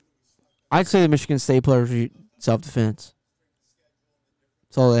 I'd say the Michigan State players are self-defense.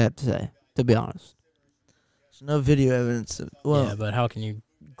 That's all they have to say, to be honest. There's no video evidence. Yeah, but how can you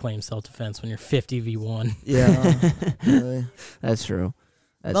claim self-defense when you're 50v1? Yeah, really. That's true.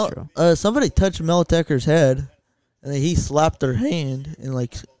 That's true. Somebody touched Mel Tecker's head, and then he slapped their hand and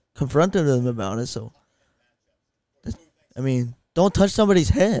confronted them about it. So, I mean, don't touch somebody's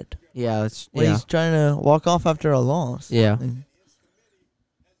head Yeah, that's when yeah. he's trying to walk off after a loss. Yeah. And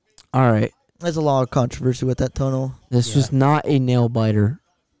All right. there's a lot of controversy with that tunnel. This Yeah. was not a nail biter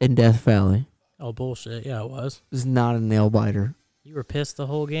in Death Valley. Oh, bullshit. Yeah, it was. This is not a nail biter. You were pissed the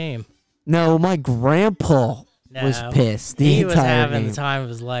whole game. No, my grandpa was No, pissed the He was entire having game. the time of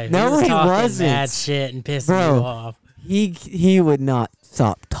his life. No, he was he talking wasn't. mad shit and pissing Bro. you off. He would not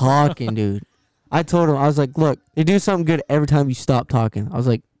stop talking, dude. I told him, I was like, look, they do something good every time you stop talking. I was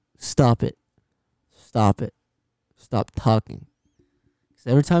like, stop it. Stop it. Stop talking. 'Cause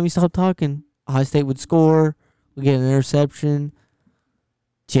every time you stop talking, Ohio State would score, would get an interception.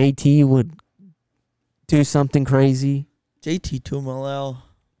 JT would do something crazy. JT Tumalau.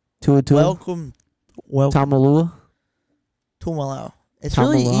 Tua Welcome Tamalua. Tumalau. It's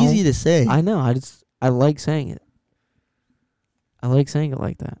really Tumalau. easy to say. I know. I like saying it. I like saying it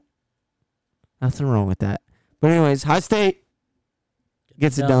like that. Nothing wrong with that. But anyways, High State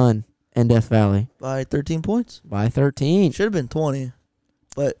gets it done in Death Valley By 13 points. by 13. Should have been 20,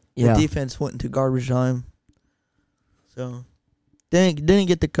 but Yeah. the defense went into garbage time. So, didn't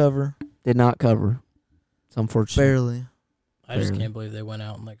get the cover. Did not cover. It's unfortunate. Barely. I just Barely. can't believe they went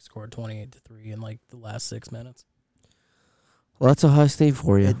out and scored 28-3 in the last 6 minutes. Well, that's Ohio State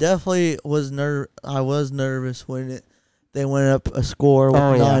for you. It definitely was I was nervous when they went up a score with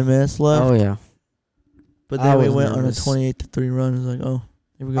Oh, yeah. 9 minutes left. Oh yeah. But I then we was went nervous. on a 28-3 run. It was like, oh,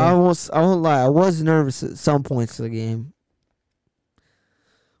 here we go. I won't lie. I was nervous at some points of the game.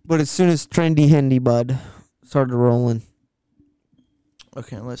 But as soon as Trendy Hendy Bud started rolling,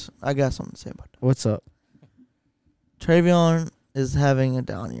 Okay, listen. I got something to say about that. what's up? Travion is having a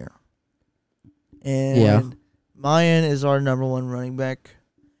down year. And Yeah. Mayan is our number one running back.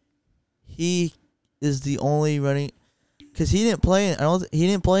 He is the only running because he didn't play. He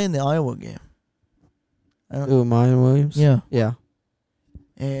didn't play in the Iowa game. Ooh, Mayan Williams? Yeah, Yeah.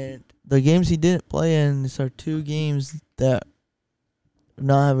 and the games he didn't play in, these are 2 games that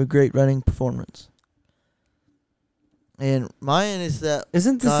not have a great running performance. And mine is that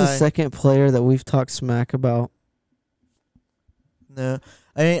Isn't this the second player that we've talked smack about? no,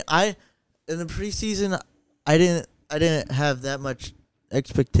 I mean in the preseason I didn't have that much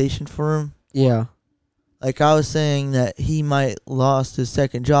expectation for him. Yeah. Like I was saying that he might lost his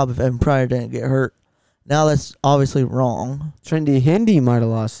second job if Evan Pryor didn't get hurt. Now that's obviously wrong. Trendy Hindi might have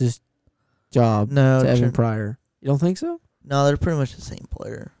lost his job No, to Evan Pryor. You don't think so? No, they're pretty much the same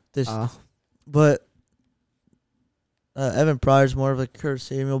player. But Evan Pryor's more of a Curtis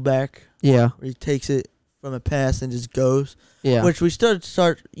Samuel back. Yeah. Where he takes it from a pass and just goes. Yeah. Which we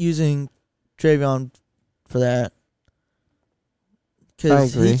start using Travion for that.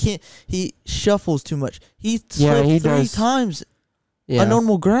 Because he shuffles too much. He slipped three times on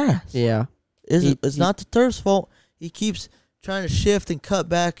normal grass. Yeah. It's not the turf's fault. He keeps trying to shift and cut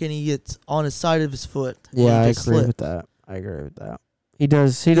back, and he gets on his side of his foot. Yeah, I agree with that. He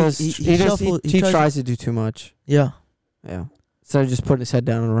does. He tries to do too much. Yeah. Yeah. Instead of just putting his head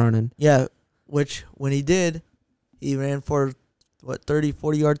down and running. Yeah. Which, when he did, he ran for,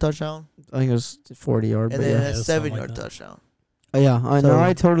 40-yard touchdown? I think it was 40-yard. And then a 7-yard touchdown. Yeah,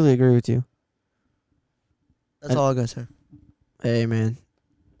 I totally agree with you. That's all I got to say. Hey, man.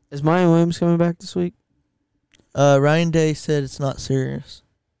 Is Maya Williams coming back this week? Ryan Day said it's not serious.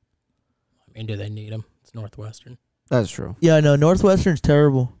 I mean, do they need him? It's Northwestern. That's true. Yeah, I know. Northwestern's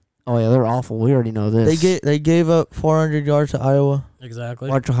terrible. Oh, yeah, they're awful. We already know this. They gave up 400 yards to Iowa. Exactly.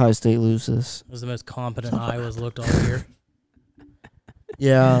 Watch Ohio State lose this. It was the most competent Iowa's looked all year.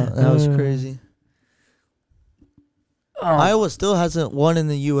 Yeah, that was crazy. Iowa still hasn't won in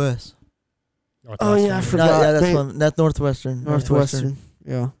the U.S. Oh, yeah, I forgot. That's Northwestern. Northwestern.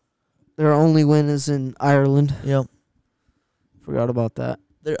 Yeah. Their only win is in Ireland. Yep. Forgot about that.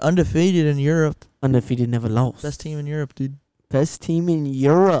 They're undefeated in Europe. Undefeated, never lost. Best team in Europe, dude. Best team in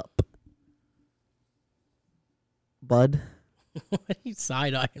Europe. Bud. What are you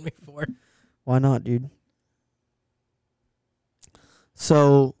side-eyeing me for? Why not, dude?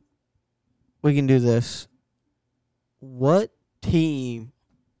 So, we can do this. What team...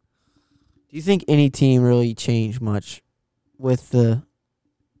 Do you think any team really changed much with the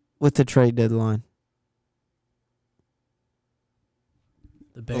trade deadline?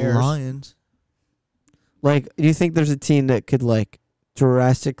 The Bears. The Lions. Like, do you think there's a team that could, like,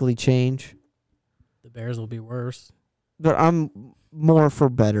 drastically change? The Bears will be worse. But I'm more for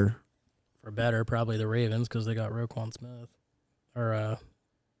better. For better, probably the Ravens because they got Roquan Smith. Or,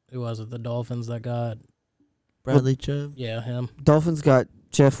 who was it? The Dolphins that got... Bradley Chubb? Yeah, him. Dolphins got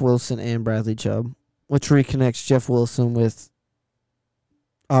Jeff Wilson and Bradley Chubb, which reconnects Jeff Wilson with,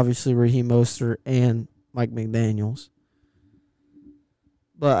 obviously, Raheem Mostert and Mike McDaniels.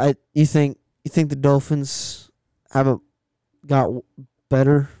 But you think the Dolphins got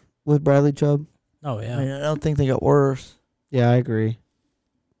better with Bradley Chubb? Oh, yeah. I mean, I don't think they got worse. Yeah, I agree.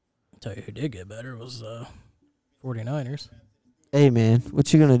 I'll tell you who did get better was 49ers. Hey, man,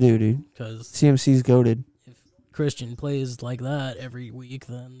 what you going to do, dude? Because CMC's goated. If Christian plays like that every week,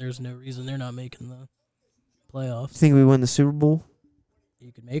 then there's no reason they're not making the playoffs. You think we win the Super Bowl?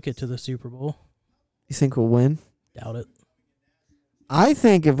 You could make it to the Super Bowl. You think we'll win? Doubt it. I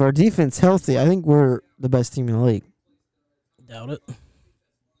think if our defense healthy, I think we're the best team in the league. Doubt it.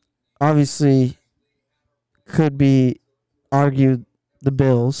 Obviously, could be argued the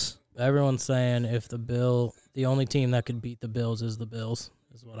Bills. Everyone's saying if the only team that could beat the Bills is the Bills,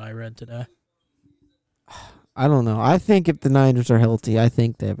 is what I read today. I don't know. I think if the Niners are healthy, I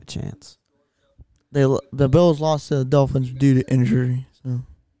think they have a chance. The Bills lost to the Dolphins due to injury. So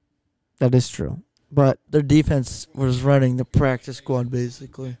that is true. But their defense was running the practice squad,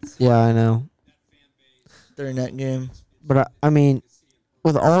 basically. Yeah, I know. During that game. But, I mean,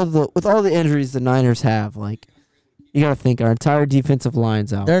 with all the injuries the Niners have, like, you got to think our entire defensive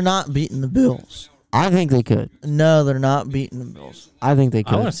line's out. They're not beating the Bills. I think they could. No, they're not beating the Bills. I think they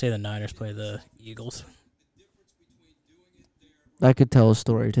could. I want to say the Niners play the Eagles. That could tell a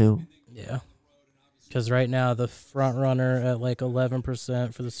story, too. Yeah. Because right now, the front runner at like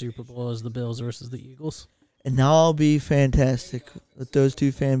 11% for the Super Bowl is the Bills versus the Eagles. And now I'll be fantastic that those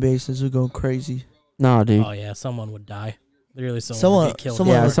two fan bases will go crazy. No, dude. Oh, yeah. Someone would die. Literally someone would get killed.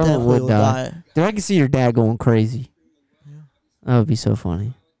 Someone would die. Dude, I can see your dad going crazy. Yeah. That would be so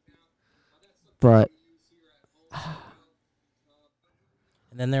funny. But.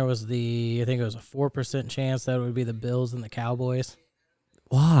 And then there was I think it was a 4% chance that it would be the Bills and the Cowboys.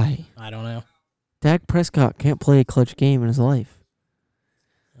 Why? I don't know. Dak Prescott can't play a clutch game in his life.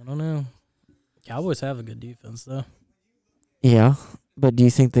 I don't know. Cowboys have a good defense, though. Yeah, but do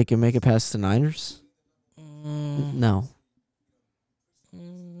you think they can make it past the Niners? No.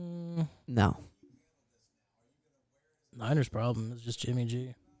 No. Niners' problem is just Jimmy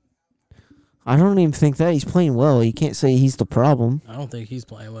G. I don't even think that. He's playing well. You can't say he's the problem. I don't think he's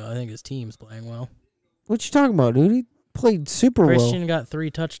playing well. I think his team's playing well. What you talking about, dude? He played super Christian well. got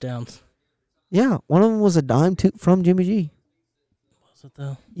 3 touchdowns. Yeah, one of them was a dime from Jimmy G. Was it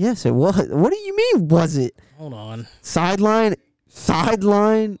though? Yes, it was. What do you mean, was it? Hold on. Sideline,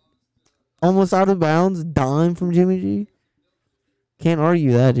 almost out of bounds, dime from Jimmy G. Can't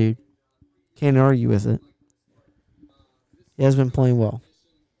argue that, dude. Can't argue with it. He has been playing well.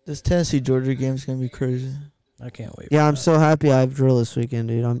 This Tennessee-Georgia game's going to be crazy. I can't wait. Yeah, for I'm that. so happy I have drill this weekend,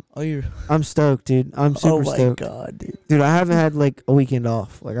 dude. I'm stoked, dude. I'm super stoked. Oh, my God, dude. Dude, I haven't had, like, a weekend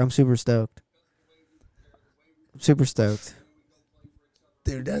off. Like, I'm super stoked. Super stoked.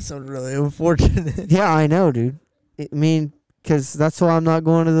 Dude, that's really unfortunate. Yeah, I know, dude. I mean, because that's why I'm not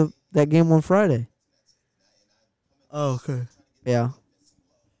going to that game on Friday. Oh, okay. Yeah.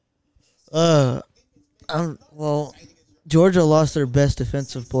 Georgia lost their best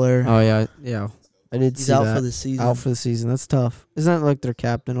defensive player. Oh, yeah. I did He's see out that. for the season. Out for the season. That's tough. Isn't that like their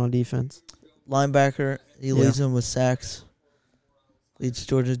captain on defense? Linebacker. He leads them with sacks. Leads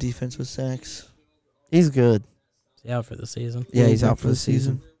Georgia's defense with sacks. He's good. Is he out for the season? Yeah, he's out for the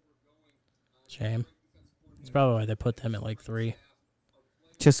season. Shame. That's probably why they put them at like 3.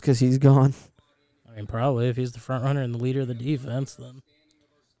 Just because he's gone. I mean, probably if he's the front runner and the leader of the defense, then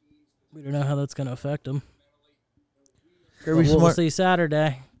we don't know how that's going to affect him. Kirby We'll Smart. see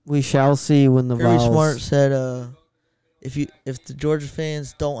Saturday. We shall see when the Kirby Vols. Smart said, if the Georgia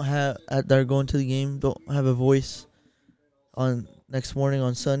fans that are going to the game don't have a voice on next morning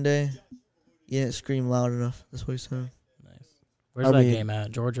on Sunday, you didn't scream loud enough. That's what he said. Nice. Where's that game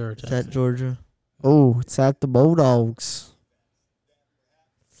at? Georgia or It's Tennessee? at Georgia. Oh, it's at the Bulldogs.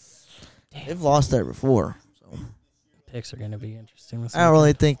 They've lost there before. So Picks are going to be interesting. I don't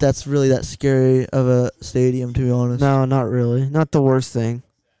really think that's really that scary of a stadium, to be honest. No, not really. Not the worst thing.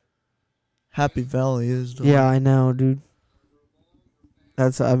 Happy Valley is. Though. Yeah, I know, dude.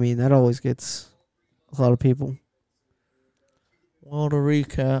 That always gets a lot of people. Well, to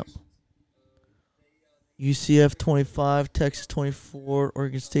recap, UCF 25, Texas 24,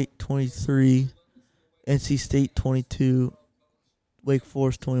 Oregon State 23, NC State 22, Wake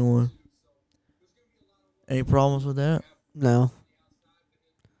Forest 21. Any problems with that? No.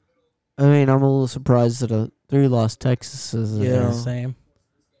 I mean, I'm a little surprised that a 3-loss Texas is Yeah. Same.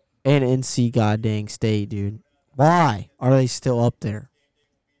 and NC goddamn State, dude. Why are they still up there?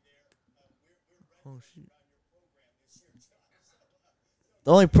 Oh, shit.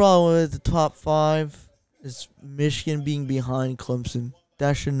 The only problem with the top 5 is Michigan being behind Clemson.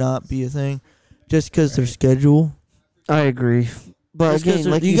 That should not be a thing. Just because their schedule. I agree, but Just 'cause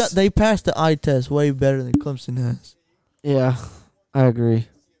again, like they passed the eye test way better than Clemson has. yeah, I agree.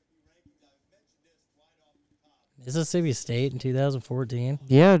 Mississippi State in 2014.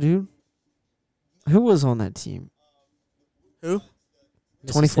 Yeah, dude. Who was on that team? Who?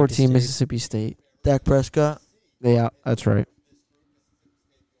 2014 Mississippi State. Dak Prescott. Yeah, that's right.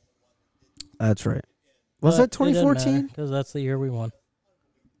 That's right. Was that 2014? Because that's the year we won.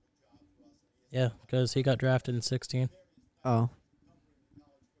 Yeah, because he got drafted in 16. Oh.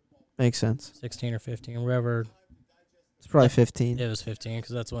 Makes sense. 16 or 15, wherever. It's probably 15. It was 15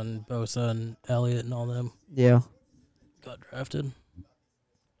 because that's when Bosa and Elliott and all them Yeah. got drafted.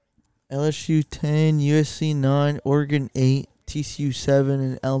 LSU 10, USC 9, Oregon 8, TCU 7,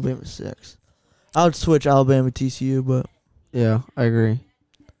 and Alabama 6. I would switch Alabama TCU, but Yeah, I agree.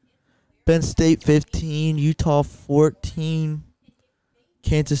 Penn State 15, Utah 14,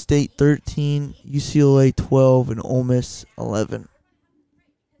 Kansas State 13, UCLA 12, and Ole Miss 11.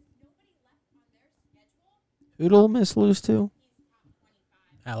 Who'd Ole Miss lose to?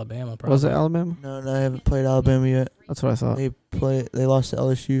 Alabama, probably. Was it Alabama? No, I haven't played Alabama yet. That's what I thought. They lost to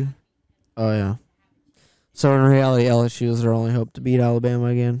LSU. Oh, yeah. So, in reality, LSU is their only hope to beat Alabama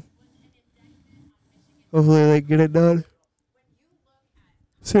again. Hopefully, they get it done.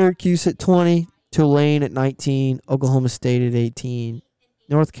 Syracuse at 20, Tulane at 19, Oklahoma State at 18,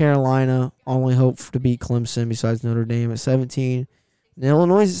 North Carolina only hope to beat Clemson besides Notre Dame at 17, and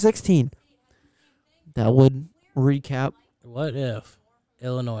Illinois at 16. That would recap. What if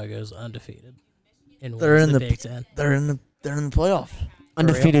Illinois goes undefeated and They're wins in the the Big Ten? They're in the playoff.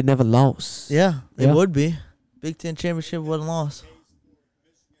 Undefeated, never lost. Yeah, they Yeah. would be. Big Ten championship wasn't lost,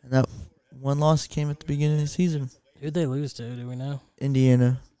 and that one loss came at the beginning of the season. Who'd they lose to? Do we know?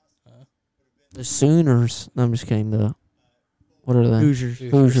 Indiana The Sooners. No, I'm just kidding. What are they? Hoosiers.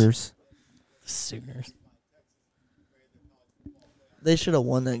 Hoosiers. The Sooners. They should have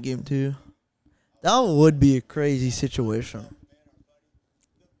won that game too. That would be a crazy situation.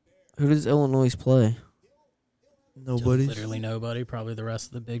 Who does Illinois play? Nobody. Literally nobody. Probably the rest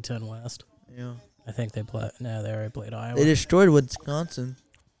of the Big Ten West. Yeah. I think they play. No, they already played Iowa. They destroyed Wisconsin.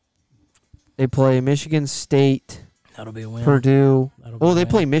 They play Michigan State, That'll be a win. Purdue. That'll be Oh, a they win.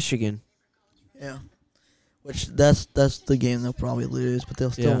 play Michigan. Yeah. Which that's the game they'll probably lose, but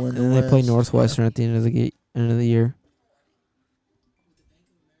they'll still Yeah, win. and then they play Northwestern at the end of the end of the year.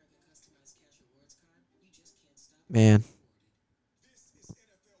 Man.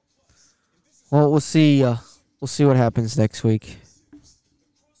 Well, we'll see. We'll see what happens next week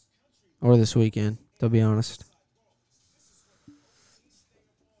or this weekend. To be honest.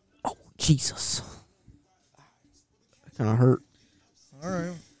 Oh Jesus! That kind of hurt. All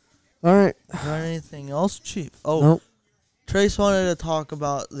right. All right. Got anything else, Chief? Oh, Nope. Trace wanted to talk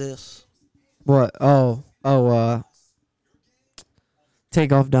about this. What? Oh.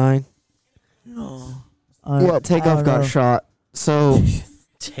 Takeoff dying. No. Yeah, Takeoff got shot. So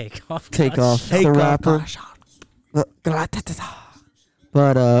Takeoff. Takeoff, the Takeoff rapper. got shot.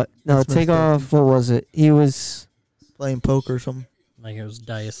 But no, That's messed Takeoff. What was it? He was Playing poker or something. Like it was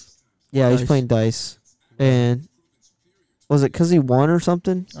dice. he was Dice. playing dice, and was it because he won or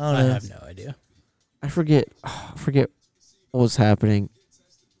something? I don't I know. have no idea. I forget. I forget what was happening.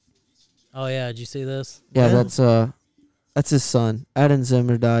 Oh yeah, did you see this? Yeah, Yeah. that's his son. Adam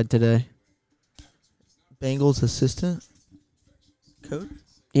Zimmer died today. Bengals assistant coach.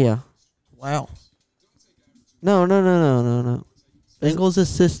 Yeah. Wow. No. Bengals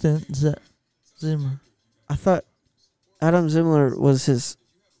assistant Zimmer. I thought Adam Zimmer was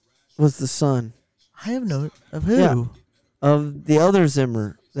the son I have no of who. Yeah. of the other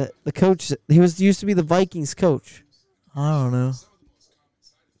Zimmer, the coach. He used to be the Vikings coach. I don't know.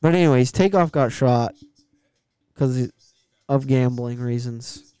 But anyways, Takeoff got shot because of gambling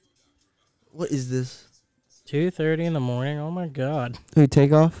reasons. What is this? 2:30 in the morning. Oh my God. Who,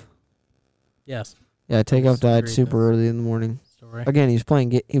 Takeoff? Yes. Yeah, Takeoff Just died read super this. early in the morning. Story. Again,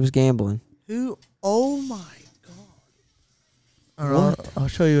 he was gambling. Who? Oh my god. All right, I'll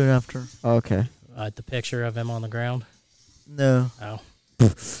show you it after. Okay. The picture of him on the ground. No. Oh,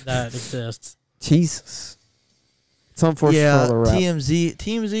 that exists. Jesus. It's unfortunate for Yeah, all the rap.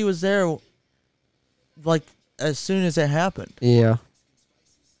 TMZ was there like as soon as it happened. Yeah.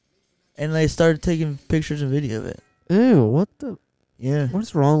 And they started taking pictures and video of it. Ew, what the? Yeah.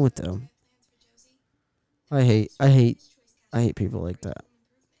 What's wrong with them? I hate people like that.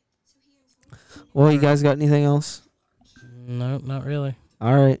 Well, you guys got anything else? No, not really.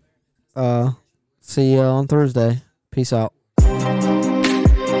 All right. See you on Thursday. Peace out.